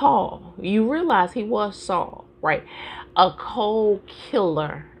 Paul, you realize he was Saul, right? A cold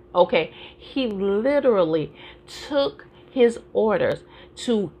killer. Okay. He literally took his orders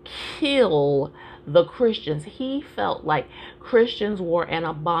to kill the Christians. He felt like Christians were an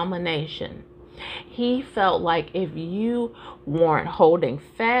abomination. He felt like if you weren't holding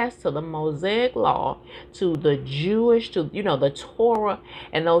fast to the Mosaic law, to the Jewish, to, the Torah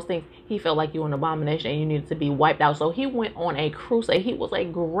and those things, he felt like you were an abomination and you needed to be wiped out. So he went on a crusade. He was a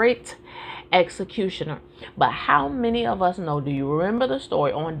great executioner. But how many of us know, do you remember the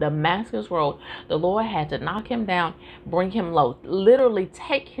story on Damascus Road? The Lord had to knock him down, bring him low, literally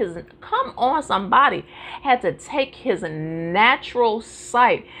take his, come on somebody, had to take his natural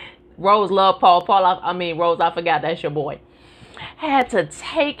sight. Rose love Paul. Rose, I forgot, that's your boy. Had to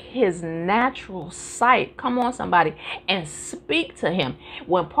take his natural sight, come on somebody, and speak to him.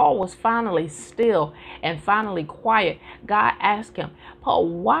 When Paul was finally still and finally quiet, God asked him, Paul,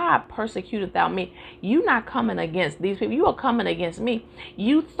 why persecutest thou me? You not coming against these people. You are coming against me.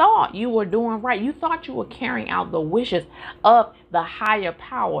 You thought you were doing right. You thought you were carrying out the wishes of the higher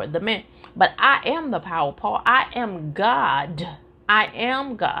power, the man. But I am the power, Paul. I am God. I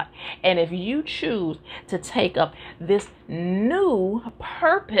am God. And if you choose to take up this new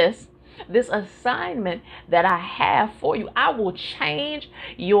purpose, this assignment that I have for you, I will change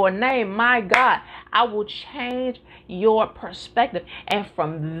your name. My God, I will change your perspective. And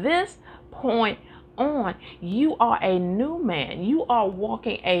from this point on, you are a new man. You are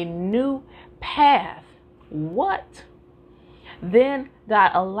walking a new path. What? Then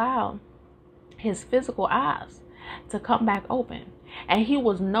God allowed his physical eyes to come back open. And he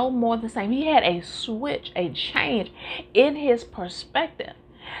was no more the same. He had a switch, a change in his perspective.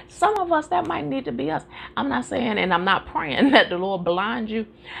 Some of us, that might need to be us. I'm not saying, and I'm not praying that the Lord blind you,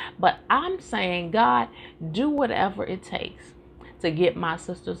 but I'm saying, God, do whatever it takes to get my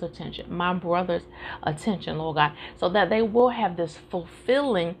sister's attention, my brother's attention, Lord God, so that they will have this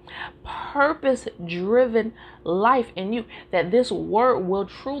fulfilling, purpose-driven life in you, that this word will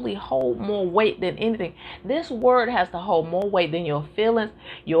truly hold more weight than anything. This word has to hold more weight than your feelings,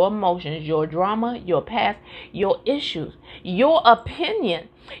 your emotions, your drama, your past, your issues, your opinion.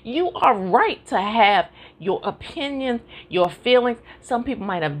 You are right to have your opinions, your feelings. Some people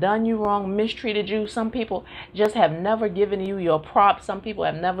might have done you wrong, mistreated you. Some people just have never given you your props. Some people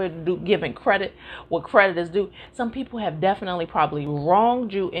have never given credit what credit is due. Some people have definitely probably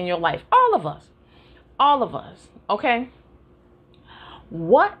wronged you in your life. All of us, okay?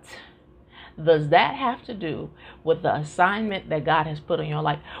 What does that have to do with the assignment that God has put in your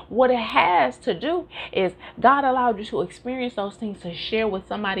life? What it has to do is God allowed you to experience those things, to share with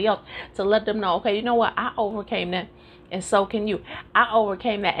somebody else, to let them know, okay, you know what? I overcame that. And so can you. I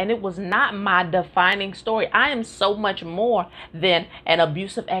overcame that. And it was not my defining story. I am so much more than an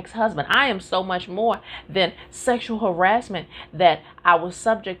abusive ex-husband. I am so much more than sexual harassment that I was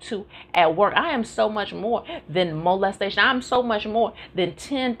subject to at work. I am so much more than molestation. I'm so much more than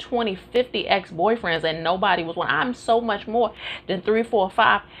 10, 20, 50 ex-boyfriends and nobody was one. I'm so much more than 3, 4,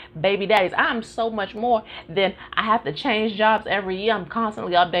 5 baby daddies. I'm so much more than I have to change jobs every year. I'm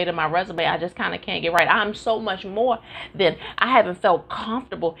constantly updating my resume. I just kind of can't get right. I'm so much more than I haven't felt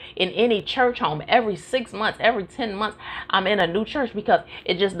comfortable in any church home. Every 6 months, every 10 months, I'm in a new church because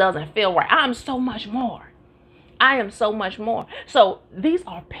it just doesn't feel right. I'm so much more. I am so much more. So these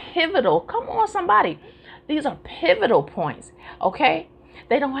are pivotal. Come on, somebody. These are pivotal points. Okay.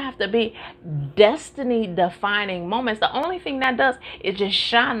 They don't have to be destiny defining moments. The only thing that does is just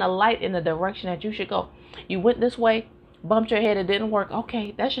shine the light in the direction that you should go. You went this way, bumped your head, it didn't work.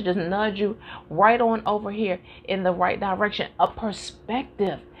 Okay. That should just nudge you right on over here in the right direction. A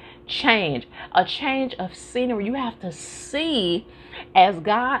perspective change, a change of scenery. You have to see as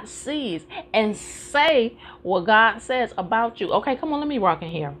God sees and say what God says about you. Okay, come on, let me rock in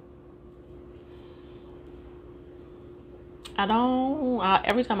here.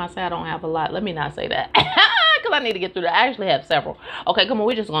 Every time I say I don't have a lot, let me not say that because I need to get through that. I actually have several. Okay, come on,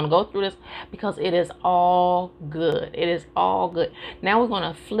 we're just going to go through this because it is all good. It is all good. Now we're going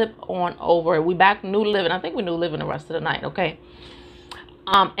to flip on over. We back New Living. I think we New Living the rest of the night, okay?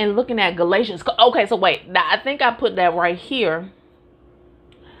 And looking at Galatians. Okay, so wait. Now, I think I put that right here.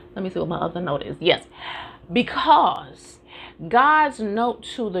 Let me see what my other note is. Yes. Because God's note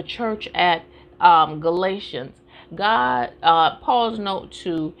to the church at Galatians, Paul's note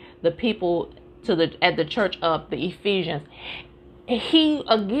to the people at the church of the Ephesians, he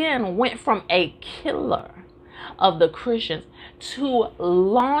again went from a killer of the Christians to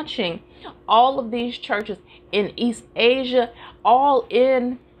launching all of these churches in East Asia, all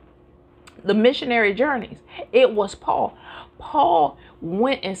in the missionary journeys. It was Paul. Paul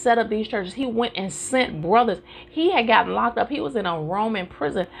went and set up these churches. He went and sent brothers. He had gotten locked up. He was in a Roman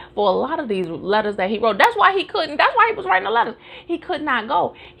prison for a lot of these letters that he wrote. That's why he was writing the letters. He could not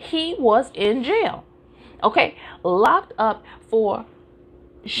go. He was in jail. Okay, locked up for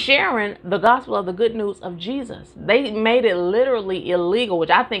sharing the gospel of the good news of Jesus. They made it literally illegal,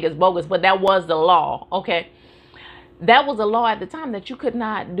 which I think is bogus, but that was the law. Okay. That was a law at the time that you could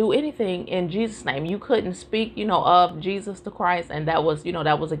not do anything in Jesus' name. You couldn't speak, of Jesus the Christ. And that was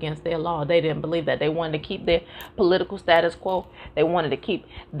against their law. They didn't believe that. They wanted to keep their political status quo. They wanted to keep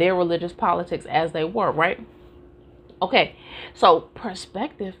their religious politics as they were, right? Okay, so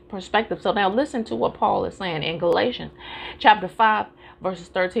perspective. So now listen to what Paul is saying in Galatians chapter 5, verses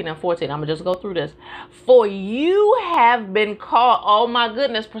 13 and 14. I'm going to just go through this. For you have been called, oh my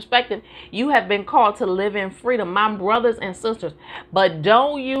goodness, perspective. You have been called to live in freedom, my brothers and sisters. But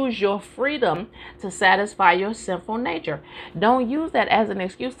don't use your freedom to satisfy your sinful nature. Don't use that as an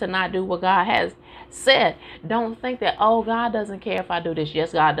excuse to not do what God has said. Don't think that, oh, God doesn't care if I do this.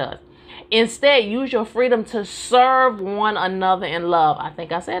 Yes, God does. Instead, use your freedom to serve one another in love. I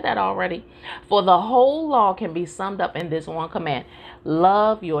think I said that already. For the whole law can be summed up in this one command.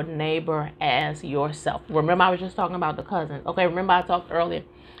 Love your neighbor as yourself. Remember, I was just talking about the cousins. Okay, remember I talked earlier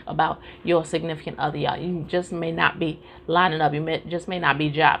about your significant other. Y'all, you just may not be lining up. Just may not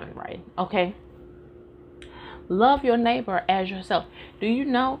be jiving right. Okay. Love your neighbor as yourself. Do you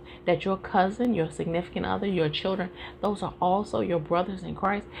know that your cousin, your significant other, your children, those are also your brothers in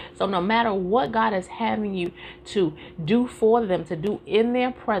Christ? So no matter what God is having you to do for them, to do in their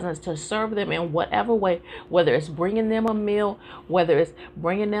presence, to serve them in whatever way, whether it's bringing them a meal, whether it's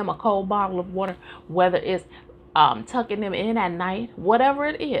bringing them a cold bottle of water, whether it's tucking them in at night, whatever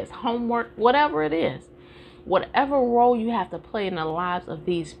it is, homework, whatever it is. Whatever role you have to play in the lives of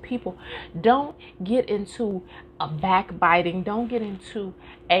these people, don't get into a backbiting. Don't get into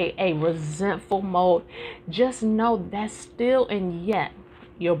a resentful mode. Just know that's still and yet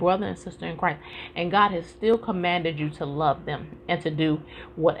your brother and sister in Christ. And God has still commanded you to love them and to do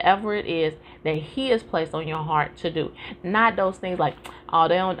whatever it is that He has placed on your heart to do. Not those things like, oh,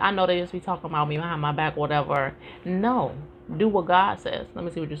 I know they just be talking about me behind my back, whatever. No, do what God says. Let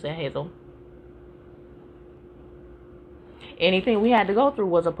me see what you say, Hazel. Anything we had to go through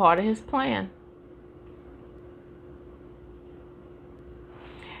was a part of His plan.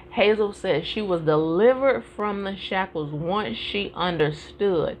 Hazel said she was delivered from the shackles once she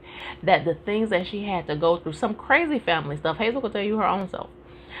understood that the things that she had to go through, some crazy family stuff. Hazel could tell you her own self.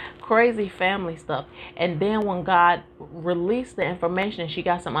 Crazy family stuff. And then when God released the information and she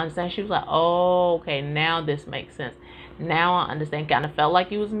got some understanding, she was like, oh, okay, now this makes sense. Now I understand. Kind of felt like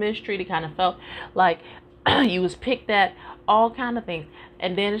you was mistreated. Kind of felt like you was picked at, all kind of things.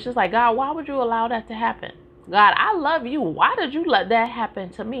 And then it's just like, God, why would you allow that to happen? God, I love you. Why did you let that happen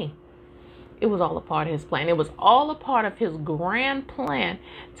to me? It was all a part of his plan. It was all a part of his grand plan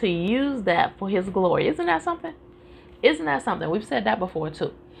to use that for his glory. Isn't that something? Isn't that something? We've said that before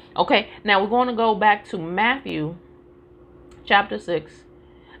too. Okay, now we're going to go back to Matthew chapter 6.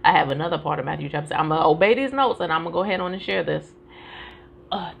 I have another part of Matthew chapter 6. I'm going to obey these notes and I'm going to go ahead on and share this.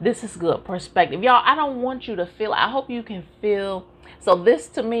 This is good perspective. Y'all, I don't want you to feel, I hope you can feel. So this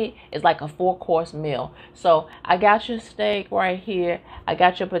to me is like a 4-course meal. So I got your steak right here. I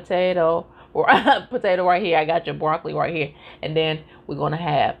got your potato right here. I got your broccoli right here. And then we're going to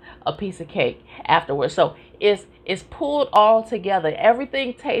have a piece of cake afterwards. So it's pulled all together.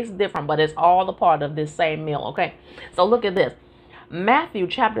 Everything tastes different, but it's all a part of this same meal. Okay. So look at this. Matthew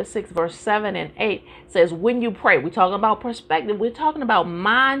chapter 6, verse 7 and 8 says, when you pray, we're talking about perspective. We're talking about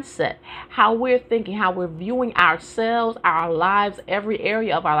mindset, how we're thinking, how we're viewing ourselves, our lives, every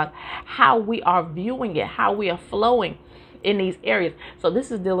area of our life, how we are viewing it, how we are flowing in these areas. So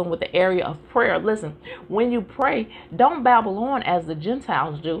this is dealing with the area of prayer. Listen, when you pray, don't babble on as the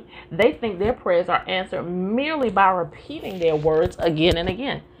Gentiles do. They think their prayers are answered merely by repeating their words again and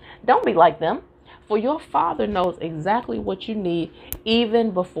again. Don't be like them. For your Father knows exactly what you need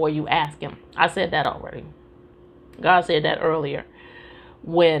even before you ask him. I said that already. God said that earlier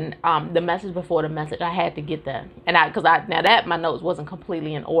when the message before the message. I had to get that. And now that my notes wasn't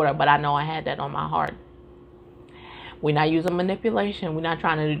completely in order, but I know I had that on my heart. We're not using manipulation. We're not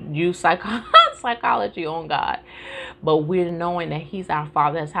trying to use psychology on God. But we're knowing that he's our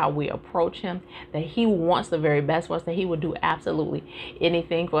Father. That's how we approach him. That he wants the very best for us. That he would do absolutely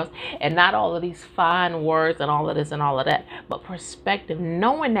anything for us. And not all of these fine words and all of this and all of that. But perspective.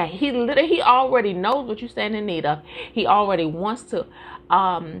 Knowing that he already knows what you stand in need of. He already wants to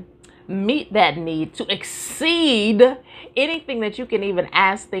meet that need, to exceed anything that you can even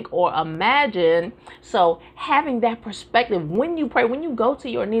ask, think, or imagine. So having that perspective, when you pray, when you go to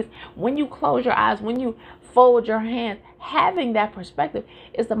your knees, when you close your eyes, when you fold your hands, having that perspective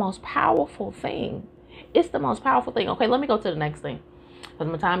is the most powerful thing. It's the most powerful thing. Okay, let me go to the next thing, because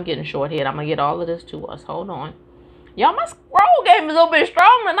my time getting short here. I'm gonna get all of this to us. Hold on. Y'all, my scroll game is a little bit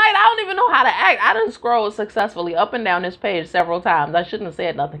strong tonight. I don't even know how to act. I done scrolled successfully up and down this page several times. I shouldn't have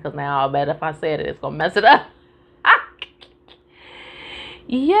said nothing, because now I bet if I said it, it's going to mess it up.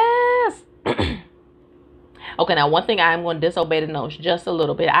 Yes. Okay, now one thing I am going to disobey the notes just a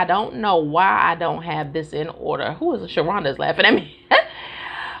little bit. I don't know why I don't have this in order. Who is it? Sharonda's laughing at me.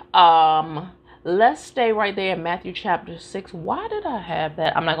 Let's stay right there in Matthew chapter 6. Why did I have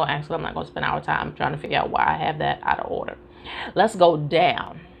that? I'm not going to ask. I'm not going to spend our time trying to figure out why I have that out of order. Let's go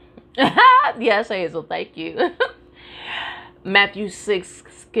down. Yes, Hazel, thank you. Matthew 6,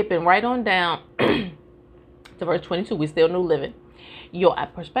 skipping right on down to verse 22. We still New Living. Your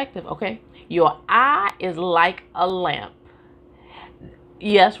perspective, okay? Your eye is like a lamp.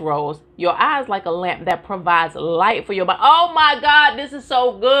 Yes, Rose. Your eye is like a lamp that provides light for your body. Oh my God, this is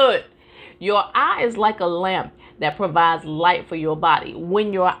so good. Your eye is like a lamp that provides light for your body.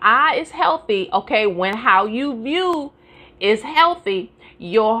 When your eye is healthy, okay, when how you view is healthy,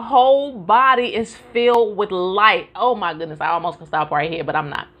 your whole body is filled with light. Oh my goodness, I almost can stop right here, but I'm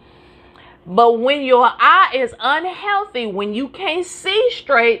not. But when your eye is unhealthy, when you can't see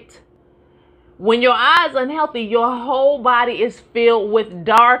straight, when your eye is unhealthy, your whole body is filled with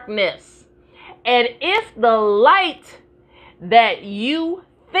darkness. And if the light that you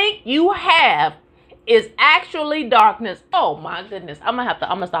think you have is actually darkness, oh my goodness, I'm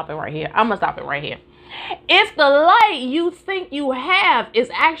gonna stop it right here. If the light you think you have is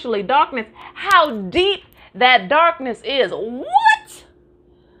actually darkness, how deep that darkness is.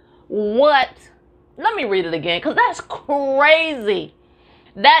 What? Let me read it again, because that's crazy.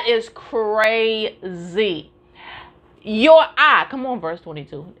 That is crazy. Your eye, come on, verse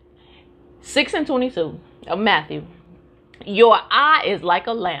 22. 6 and 22 of Matthew. Your eye is like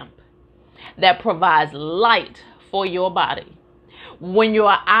a lamp that provides light for your body. When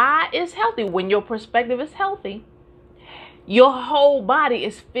your eye is healthy, when your perspective is healthy, your whole body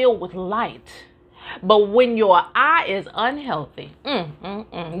is filled with light. But when your eye is unhealthy,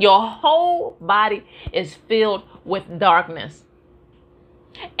 your whole body is filled with darkness.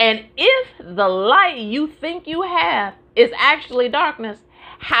 And if the light you think you have is actually darkness,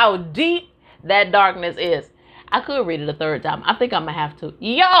 how deep that darkness is. I could read it a third time. I think I'm going to have to.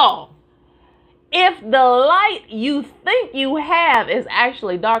 Y'all, if the light you think you have is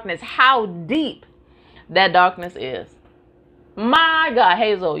actually darkness, how deep that darkness is. My God,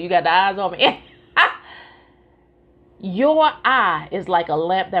 Hazel, you got the eyes on me. Your eye is like a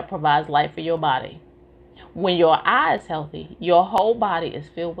lamp that provides light for your body. When your eye is healthy, your whole body is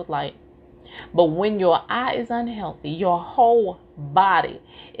filled with light. But when your eye is unhealthy, your whole body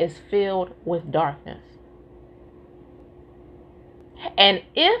is filled with darkness. And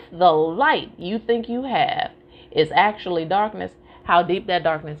if the light you think you have is actually darkness, how deep that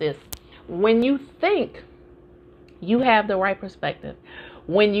darkness is. When you think you have the right perspective,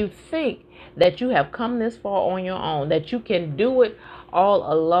 when you think that you have come this far on your own, that you can do it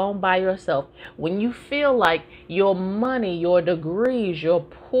all alone by yourself, when you feel like your money, your degrees, your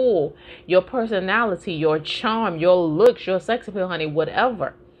pull, your personality, your charm, your looks, your sex appeal, honey,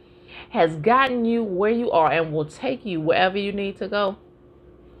 whatever, has gotten you where you are and will take you wherever you need to go,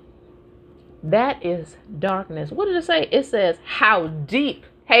 that is darkness. What did it say? It says how deep,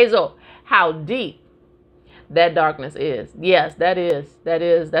 Hazel, how deep that darkness is. Yes, that's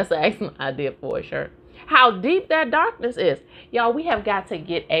an excellent idea for a shirt. How deep that darkness is. Y'all, we have got to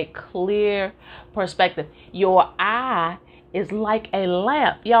get a clear perspective. Your eye is like a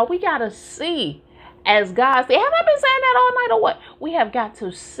lamp. Y'all, we got to see as God sees. Have I been saying that all night or what? We have got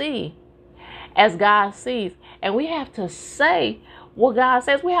to see as God sees. And we have to say what God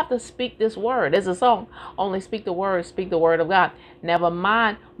says. We have to speak this word. There's a song, only speak the word of God. Never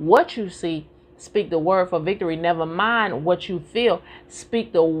mind what you see. Speak the word for victory. Never mind what you feel.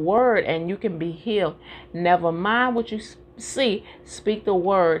 Speak the word and you can be healed. Never mind what you see. Speak the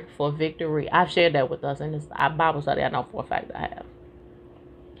word for victory. I've shared that with us in this Bible study. I know for a fact I have.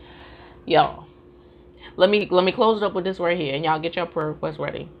 Y'all, let me close it up with this right here, and y'all get your prayer request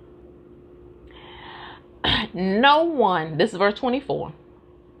ready. No one, this is verse 24,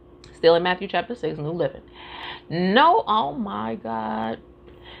 still in Matthew chapter 6, New Living. No, oh my God,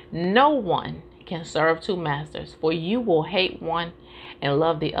 no one can serve two masters, for you will hate one and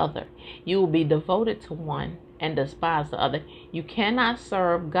love the other. You will be devoted to one and despise the other. You cannot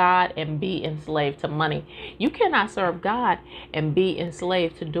serve God and be enslaved to money. You cannot serve God and be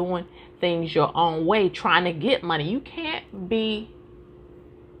enslaved to doing things your own way, trying to get money. You can't be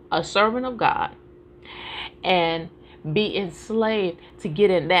a servant of God and be enslaved to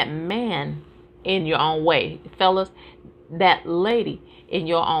getting that man in your own way. Fellas, that lady in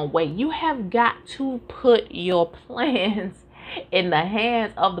your own way. You have got to put your plans in the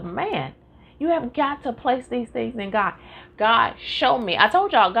hands of the man. You have got to place these things in God. God, show me. I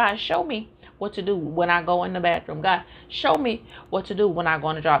told y'all, God, show me what to do when I go in the bathroom. God, show me what to do when I go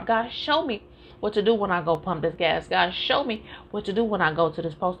on the job. God, show me what to do when I go pump this gas. God, show me what to do when I go to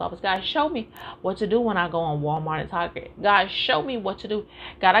this post office. God, show me what to do when I go on Walmart and Target. God, show me what to do.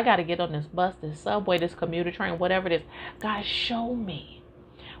 God, I got to get on this bus, this subway, this commuter train, whatever it is. God, show me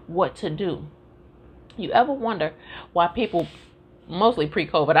what to do. You ever wonder why people, mostly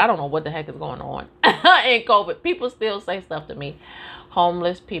pre-COVID, I don't know what the heck is going on in COVID, people still say stuff to me.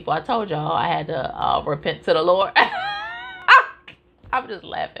 Homeless people. I told y'all I had to repent to the Lord. I'm just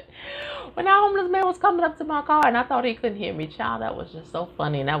laughing. When that homeless man was coming up to my car and I thought he couldn't hear me, child, that was just so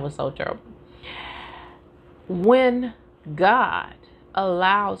funny and that was so terrible. When God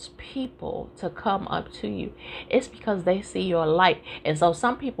allows people to come up to you, it's because they see your light. And so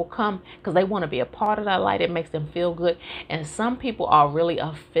some people come because they want to be a part of that light. It makes them feel good. And some people are really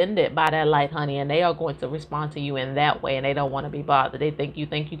offended by that light, honey, and they are going to respond to you in that way, and they don't want to be bothered. They think you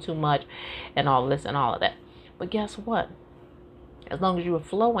too much and all this and all of that. But guess what? As long as you are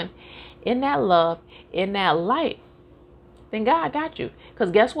flowing in that love, in that light, then God got you.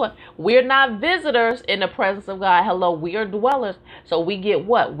 Because guess what? We're not visitors in the presence of God. Hello, we are dwellers. So we get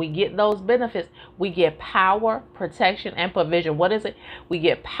what? We get those benefits. We get power, protection, and provision. What is it? We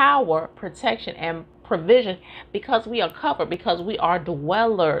get power, protection, and provision because we are covered, because we are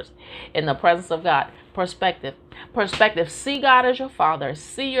dwellers in the presence of God. Perspective. See God as your Father.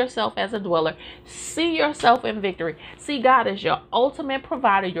 See yourself as a dweller. See yourself in victory. See God as your ultimate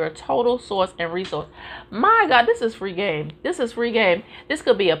provider, your total source and resource. My God, this is free game. This This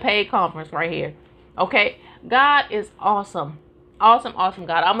could be a paid conference right here. Okay? God is awesome. Awesome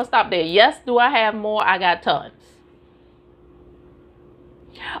God. I'm going to stop there. Yes, do I have more? I got tons.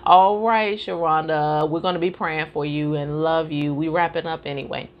 All right, Sharonda, we're going to be praying for you and love you. We wrapping up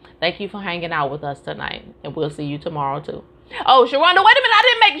anyway. Thank you for hanging out with us tonight, and we'll see you tomorrow too. Oh, Sharonda, wait a minute. I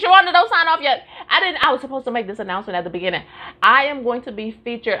didn't make Sharonda, don't sign off yet. I was supposed to make this announcement at the beginning. I am going to be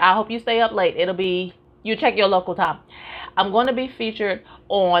featured. I hope you stay up late. It'll be, you check your local time. I'm going to be featured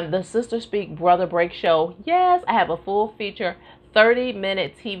on the Sister Speak Brother Break show. Yes, I have a full feature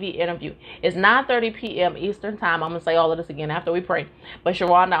 30-minute TV interview. It's 9:30 p.m. Eastern time. I'm going to say all of this again after we pray. But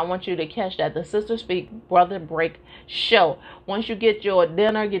Sharonda, I want you to catch that. The Sister Speak Brother Break show. Once you get your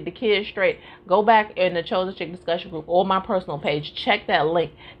dinner, get the kids straight, go back in the Chosen Chick discussion group or my personal page. Check that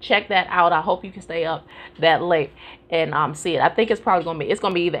link. Check that out. I hope you can stay up that late and see it. I think it's probably going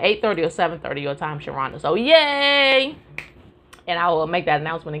to be either 8:30 or 7:30 your time, Sharonda. So yay! And I will make that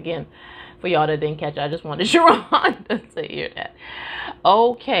announcement again for y'all that didn't catch it. I just wanted Sharonda to hear that.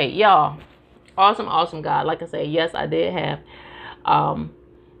 Okay, y'all. Awesome God. Like I said, yes, I did have a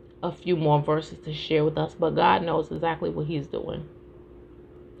few more verses to share with us, but God knows exactly what he's doing.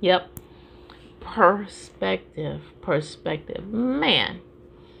 Yep. Perspective. Man.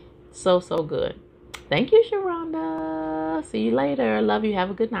 So good. Thank you, Sharonda. See you later. Love you.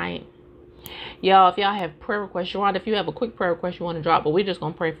 Have a good night. Y'all, if y'all have prayer requests, Sharonda, if you have a quick prayer request you want to drop, but we're just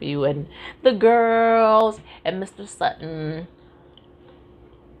going to pray for you and the girls and Mr. Sutton.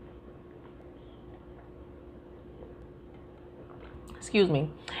 Excuse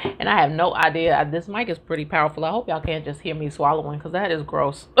me. And I have no idea. This mic is pretty powerful. I hope y'all can't just hear me swallowing because that is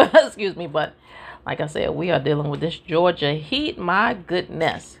gross. Excuse me. But like I said, we are dealing with this Georgia heat. My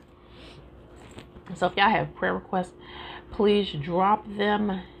goodness. So if y'all have prayer requests, please drop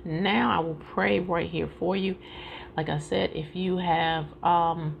them now. I will pray right here for you. Like I said, if you have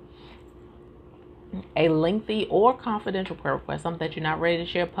a lengthy or confidential prayer request, something that you're not ready to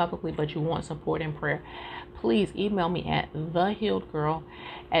share publicly, but you want support in prayer, please email me at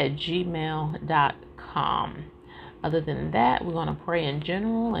thehealedgirl@gmail.com. Other than that, we're going to pray in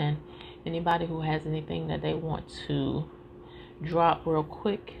general, and anybody who has anything that they want to drop real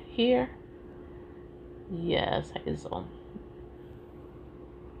quick here. Yes, Hazel.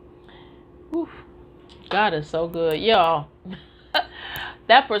 Whew. God is so good, y'all.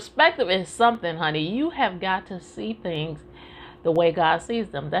 That perspective is something, honey. You have got to see things the way God sees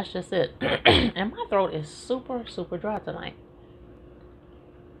them. That's just it. And my throat is super dry tonight.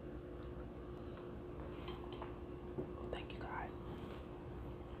 Thank you,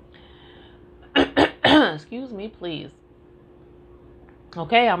 God. Excuse me, please.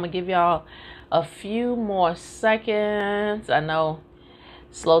 Okay, I'm gonna give y'all a few more seconds. I know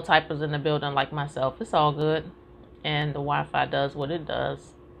slow typers in the building like myself. It's all good. And the Wi-Fi does what it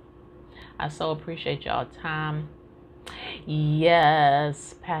does. I so appreciate y'all time.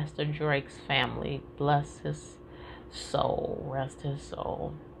 Yes, Pastor Drake's family. Bless his soul. Rest his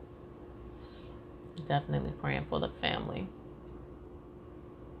soul. Definitely praying for the family.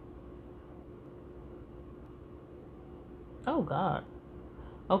 Oh, God.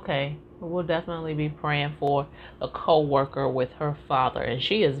 Okay. We'll definitely be praying for a co-worker with her father. And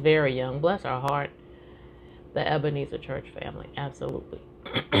she is very young. Bless her heart. The Ebenezer Church family. Absolutely.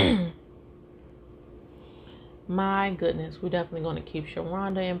 My goodness. We're definitely going to keep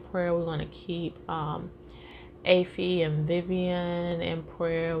Sharonda in prayer. We're going to keep Afie and Vivian in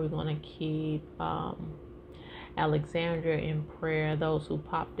prayer. We're going to keep Alexandria in prayer. Those who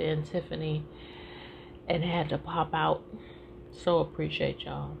popped in, Tiffany, and had to pop out. So appreciate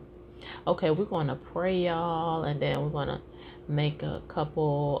y'all. Okay, we're going to pray, y'all, and then we're going to make a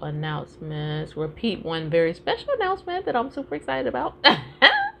couple announcements. Repeat one very special announcement that I'm super excited about.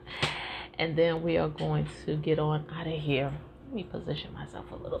 And then we are going to get on out of here. Let me position myself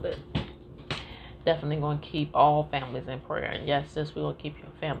a little bit. Definitely going to keep all families in prayer. And yes, sis, we will keep your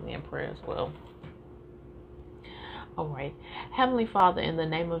family in prayer as well. All right. Heavenly Father, in the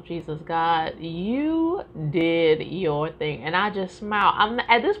name of Jesus, God, you did your thing. And I just smile.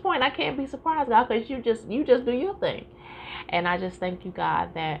 At this point, I can't be surprised, God, because you just do your thing. And I just thank you,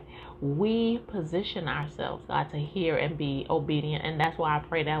 God, that we position ourselves, God, to hear and be obedient. And that's why I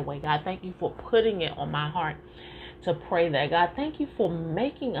pray that way. God, thank you for putting it on my heart to pray that. God, thank you for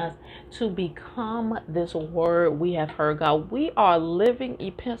making us to become this word we have heard. God, we are living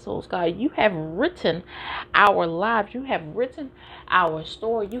epistles. God, you have written our lives. You have written our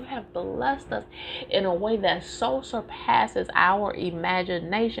story. You have blessed us in a way that so surpasses our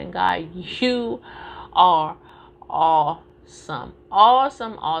imagination. God, you are awesome.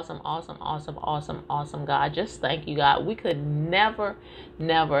 Awesome, God. Just thank you, God. We could never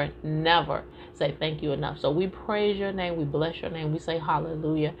say thank you enough. So we praise your name. We bless your name. We say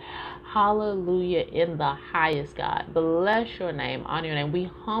hallelujah. Hallelujah in the highest, God. Bless your name. Honor your name. We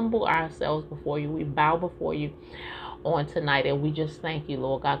humble ourselves before you. We bow before you on tonight, and we just thank you,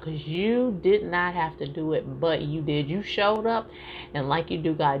 Lord God, because you did not have to do it, but you did. You showed up, and like you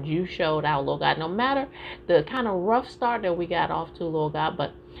do, God, you showed out, Lord God. No matter the kind of rough start that we got off to, Lord God,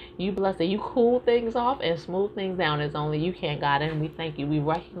 but you bless it. You cool things off and smooth things down as only you can, God, and we thank you. We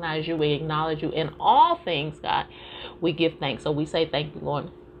recognize you. We acknowledge you in all things, God. we give thanks. So we say thank you,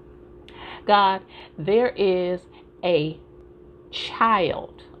 Lord. God, there is a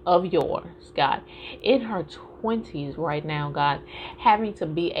child of yours, God, in her 20s right now, God, having to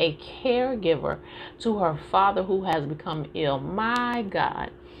be a caregiver to her father who has become ill. My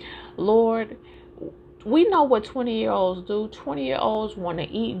God, Lord, we know what 20-year-olds do. 20-year-olds want to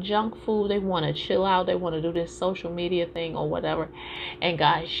eat junk food. They want to chill out. They want to do this social media thing or whatever. And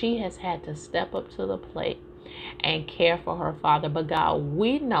God, she has had to step up to the plate and care for her father. But God,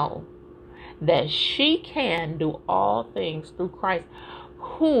 we know that she can do all things through Christ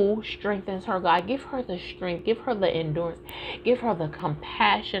who strengthens her. God, give her the strength, give her the endurance, give her the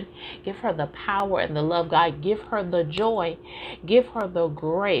compassion, give her the power and the love. God, give her the joy, give her the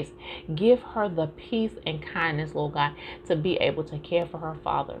grace, give her the peace and kindness, Lord God, to be able to care for her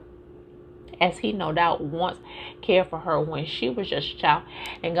father, as he no doubt once cared for her when she was just a child.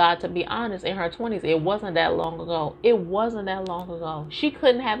 And God, to be honest, in her 20s, it wasn't that long ago. It wasn't that long ago. She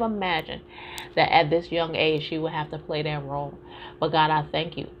couldn't have imagined that at this young age she would have to play that role. But God, I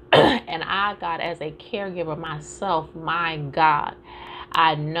thank you. And I, God, as a caregiver myself, my God,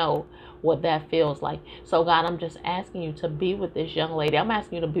 I know what that feels like. So God, I'm just asking you to be with this young lady. I'm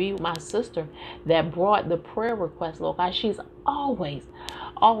asking you to be with my sister that brought the prayer request, Lord God. She's always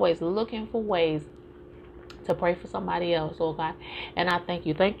looking for ways to pray for somebody else, Lord God. And I thank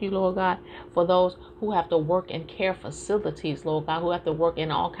you. Thank you, Lord God, for those who have to work in care facilities, Lord God, who have to work in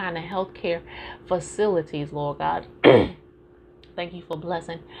all kind of healthcare facilities, Lord God. Thank you for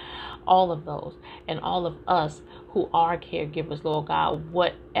blessing all of those and all of us who are caregivers, Lord God,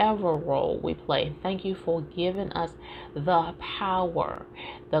 whatever role we play. Thank you for giving us the power,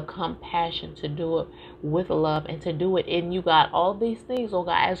 the compassion to do it with love and to do it in you, God. All these things, Lord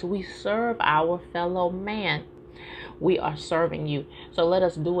God, as we serve our fellow man, we are serving you. So let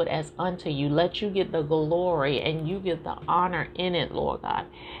us do it as unto you. Let you get the glory and you get the honor in it, Lord God.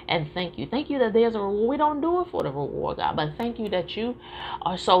 And thank you. Thank you that there's a reward. We don't do it for the reward, God, but thank you that you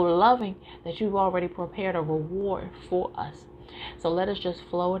are so loving that you've already prepared a reward for us. So let us just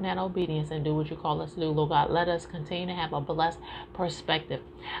flow in that obedience and do what you call us to do, Lord God. Let us continue to have a blessed perspective.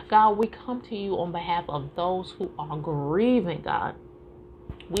 God, we come to you on behalf of those who are grieving, God.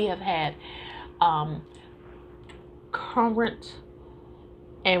 We have had current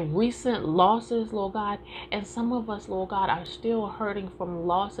and recent losses, Lord God, and some of us, Lord God, are still hurting from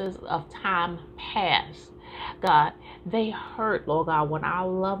losses of time past. God, they hurt, Lord God, when our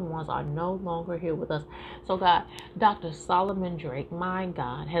loved ones are no longer here with us. So God, Dr. Solomon Drake, my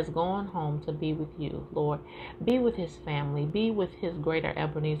God, has gone home to be with you, Lord. Be with his family. Be with his Greater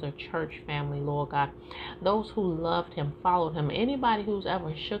Ebenezer Church family, Lord God. Those who loved him, followed him. Anybody who's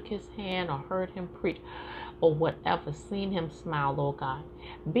ever shook his hand or heard him preach or whatever, seen him smile, Lord God.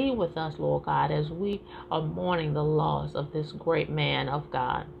 Be with us, Lord God, as we are mourning the loss of this great man of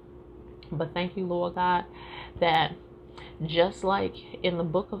God. But thank you, Lord God, that just like in the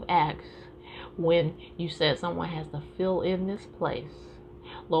book of Acts, when you said someone has to fill in this place,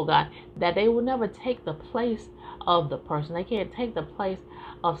 Lord God, that they will never take the place of the person. They can't take the place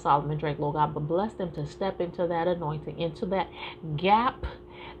of Solomon Drake, Lord God, but bless them to step into that anointing, into that gap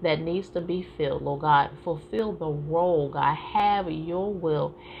that needs to be filled, Lord God. Fulfill the role, God. Have your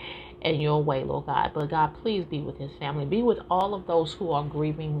will and your way, Lord God. But God, please be with his family. Be with all of those who are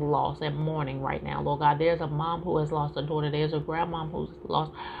grieving loss and mourning right now, Lord God. There's a mom who has lost a daughter. There's a grandmom who's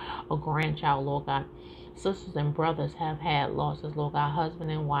lost a grandchild, Lord God. Sisters and brothers have had losses, Lord God.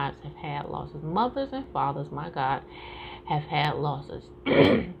 Husbands and wives have had losses. Mothers and fathers, my God, have had losses.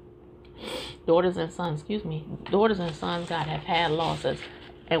 Daughters and sons, God, have had losses.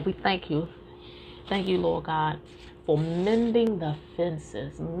 And we thank you. Thank you, Lord God, for mending the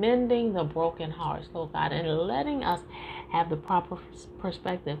fences, mending the broken hearts, Lord God, and letting us have the proper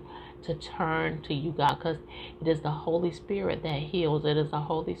perspective to turn to you, God, because it is the Holy Spirit that heals. It is the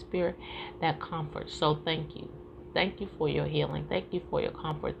Holy Spirit that comforts. So thank you. Thank you for your healing. Thank you for your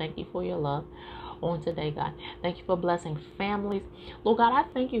comfort. Thank you for your love on today, God. Thank you for blessing families. Lord God, I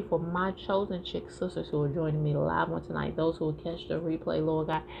thank you for my chosen chick sisters who are joining me live on tonight. Those who will catch the replay, Lord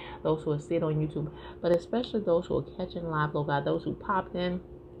God. Those who will see it on YouTube. But especially those who are catching live, Lord God. Those who popped in,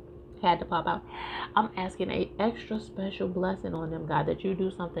 had to pop out. I'm asking an extra special blessing on them, God, that you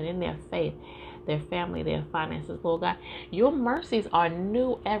do something in their faith their family, their finances, Lord God. Your mercies are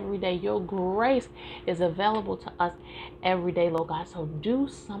new every day. Your grace is available to us every day, Lord God. So do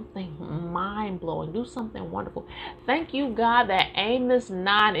something mind-blowing. Do something wonderful. Thank you, God, that Amos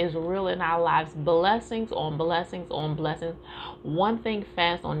 9 is real in our lives. Blessings on blessings on blessings. One thing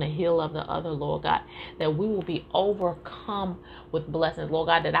fast on the heel of the other, Lord God, that we will be overcome with blessings, Lord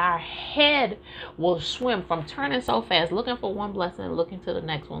God, that our head will swim from turning so fast, looking for one blessing and looking to the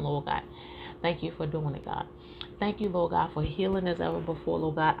next one, Lord God. Thank you for doing it, God. Thank you, Lord God, for healing as ever before,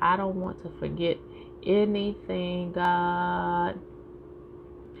 Lord God. I don't want to forget anything, God.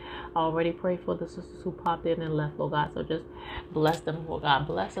 I already prayed for the sisters who popped in and left, Lord God. So just bless them, Lord God.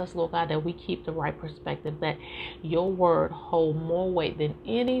 Bless us, Lord God, that we keep the right perspective, that your word hold more weight than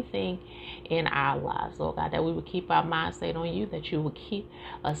anything in our lives, Lord God, that we would keep our mind stayed on you, that you would keep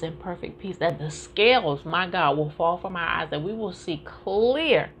us in perfect peace, that the scales, my God, will fall from our eyes, that we will see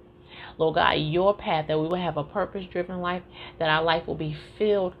clear, Lord God, your path, that we will have a purpose-driven life, that our life will be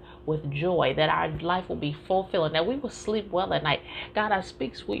filled with joy, that our life will be fulfilling, that we will sleep well at night. God, I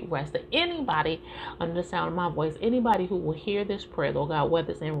speak sweet rest to anybody under the sound of my voice, anybody who will hear this prayer, Lord God,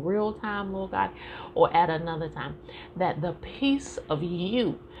 whether it's in real time, Lord God, or at another time, that the peace of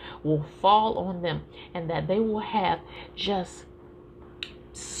you will fall on them and that they will have just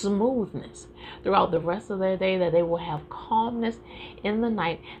smoothness throughout the rest of their day, that they will have calmness in the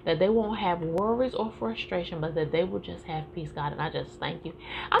night, that they won't have worries or frustration, but that they will just have peace, God. And I just thank you.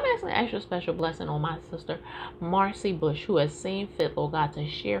 I'm asking an extra special blessing on my sister Marcy Bush, who has seen fit, Lord God, to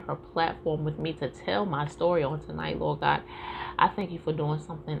share her platform with me to tell my story on tonight, Lord God. I thank you for doing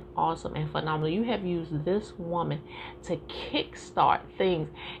something awesome and phenomenal. You have used this woman to kickstart things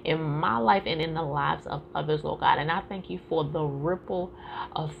in my life and in the lives of others, Lord God. And I thank you for the ripple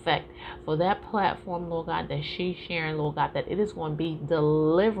effect, for that platform, Lord God, that she's sharing, Lord God, that it is going to be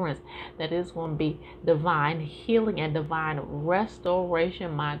deliverance, that it is going to be divine healing and divine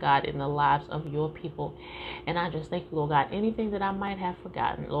restoration, my God, in the lives of your people. And I just thank you, Lord God. Anything that I might have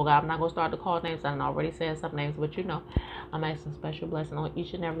forgotten, Lord God, I'm not going to start to call names. I already said some names, but you know, I'm asking special blessing on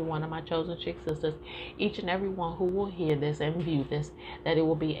each and every one of my chosen chick sisters, each and every one who will hear this and view this, that it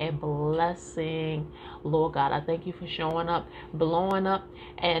will be a blessing, Lord God. I thank you for showing up, blowing up,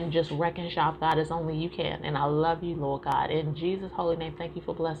 and just wrecking shop, God, as only you can. And I love you, Lord God. In Jesus' holy name, thank you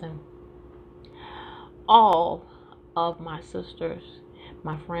for blessing all of my sisters,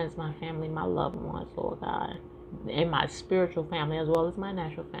 my friends, my family, my loved ones, Lord God, and my spiritual family as well as my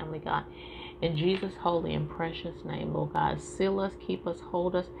natural family, God. In Jesus' holy and precious name, Lord God, seal us, keep us,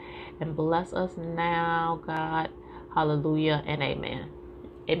 hold us, and bless us now, God. Hallelujah and amen.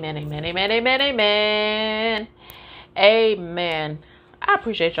 Amen, amen, amen, amen, amen. Amen. I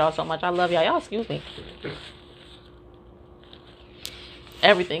appreciate y'all so much. I love y'all. Y'all, excuse me.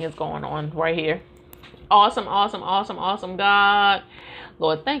 Everything is going on right here. Awesome, awesome, awesome, awesome, God.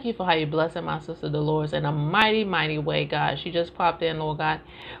 Lord, thank you for how you're blessing my sister Dolores in a mighty, mighty way, God. She just popped in, Lord God.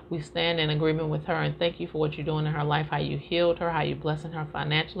 We stand in agreement with her and thank you for what you're doing in her life, how you healed her, how you're blessing her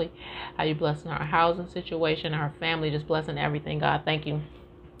financially, how you're blessing her housing situation, her family, just blessing everything, God. Thank you.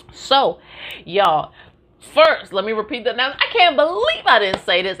 So, y'all, first, let me repeat that now. I can't believe I didn't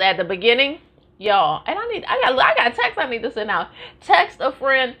say this at the beginning, y'all. And I got a text I need to send out. Text a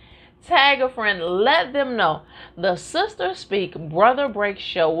friend. Tag a friend, let them know the Sister Speak Brother Break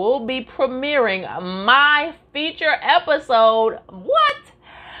show will be premiering my feature episode. What?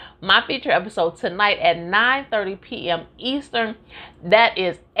 My feature episode tonight at 9:30 p.m. Eastern. That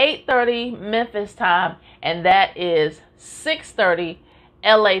is 8:30 Memphis time, and that is 6:30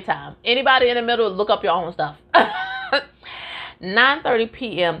 LA time. Anybody in the middle, look up your own stuff. 9:30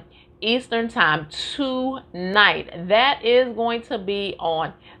 p.m. Eastern time tonight. That is going to be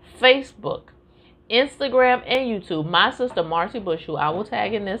on Facebook, Instagram, and YouTube. My sister Marcy Bush, who I will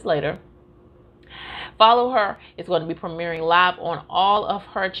tag in this later. Follow her. It's going to be premiering live on all of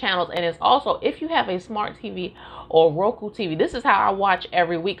her channels. And it's also, if you have a smart TV or Roku TV, this is how I watch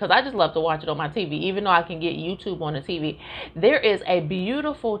every week, because I just love to watch it on my TV, even though I can get YouTube on the TV. There is a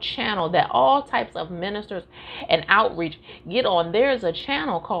beautiful channel that all types of ministers and outreach get on. There's a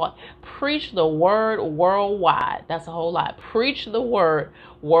channel called Preach the Word Worldwide. That's a whole lot. Preach the Word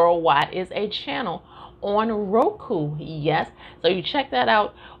Worldwide is a channel on Roku. Yes. So you check that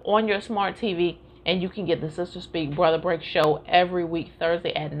out on your smart TV. And you can get the Sister Speak Brother Break show every week,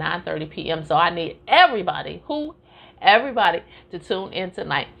 Thursday at 9:30 p.m. So I need everybody to tune in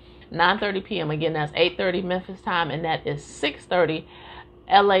tonight. 9:30 p.m. Again, that's 8:30 Memphis time, and that is 6:30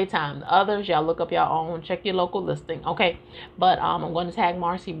 LA time. The others, y'all look up your own, check your local listing, okay? But I'm going to tag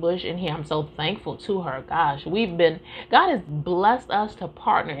Marcy Bush in here. I'm so thankful to her. Gosh, God has blessed us to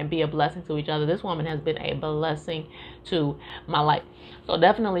partner and be a blessing to each other. This woman has been a blessing to my life. So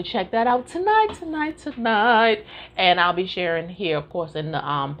definitely check that out tonight. And I'll be sharing here, of course, in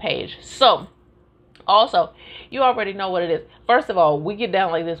the page. So also, you already know what it is. First of all, we get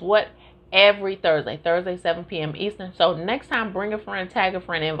down like this. Every Thursday, 7 p.m. Eastern. So next time, bring a friend, tag a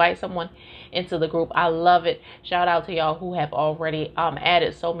friend, invite someone into the group. I love it. Shout out to y'all who have already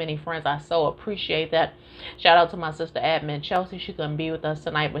added so many friends. I so appreciate that. Shout out to my sister admin, Chelsea. She couldn't be with us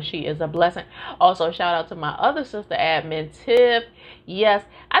tonight, but she is a blessing. Also, shout out to my other sister admin, Tiff. Yes,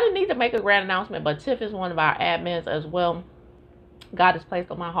 I didn't need to make a grand announcement, but Tiff is one of our admins as well. God has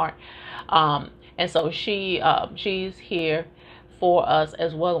placed on my heart. And so she's here for us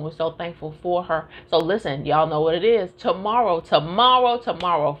as well, and we're so thankful for her. So listen, y'all know what it is. Tomorrow,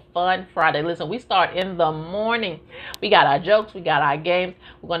 Fun Friday. Listen, we start in the morning. We got our jokes, we got our games.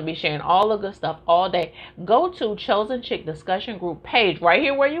 We're going to be sharing all the good stuff all day. Go to Chosen Chick Discussion Group page right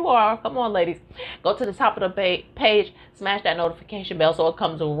here where you are. Come on, ladies. Go to the top of the page, smash that notification bell so it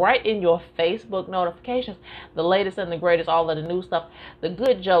comes right in your Facebook notifications. The latest and the greatest, all of the new stuff, the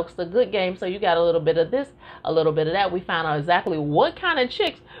good jokes, the good games. So you got a little bit of this, a little bit of that. We found out exactly what kind of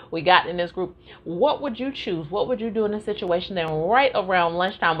chicks we got in this group. What would you choose? What would you do in this situation? Then right around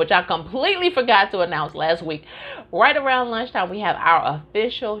lunchtime, which I completely forgot to announce last week, right around lunchtime, we have our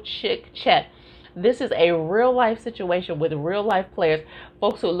official chick chat. This is a real life situation with real life players,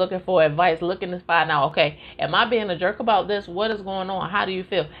 folks who are looking for advice, looking to find out, okay, am I being a jerk about this? What is going on? How do you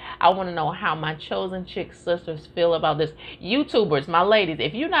feel? I want to know how my Chosen Chick sisters feel about this. YouTubers, my ladies,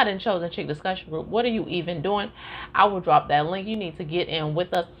 if you're not in Chosen Chick Discussion Group, what are you even doing? I will drop that link. You need to get in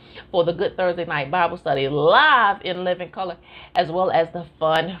with us for the Good Thursday Night Bible Study live in living color, as well as the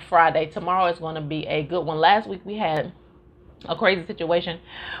Fun Friday. Tomorrow is going to be a good one. Last week we had a crazy situation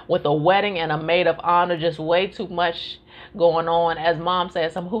with a wedding and a maid of honor, just way too much going on. As mom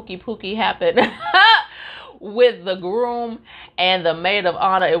said, some hooky pooky happened with the groom and the maid of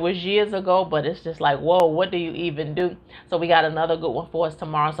honor. It was years ago, but it's just like, whoa, what do you even do? So we got another good one for us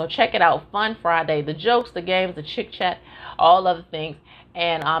tomorrow. So check it out. Fun Friday, the jokes, the games, the chick chat, all other things.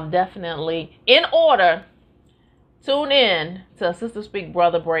 And I'm definitely in order. Tune in to Sister Speak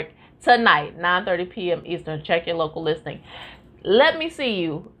Brother Break tonight, 9:30 p.m. Eastern. Check your local listing. Let me see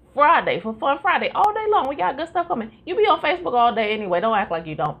you Friday for Fun Friday all day long. We got good stuff coming. You be on Facebook all day anyway. Don't act like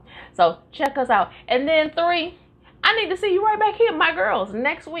you don't. So check us out. And then 3, I need to see you right back here, my girls,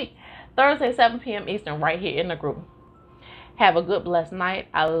 next week, Thursday, 7 p.m. Eastern, right here in the group. Have a good, blessed night.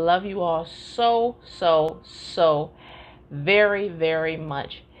 I love you all so very, very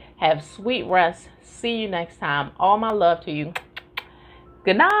much. Have sweet rest. See you next time. All my love to you.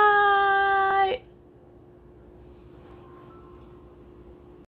 Good night.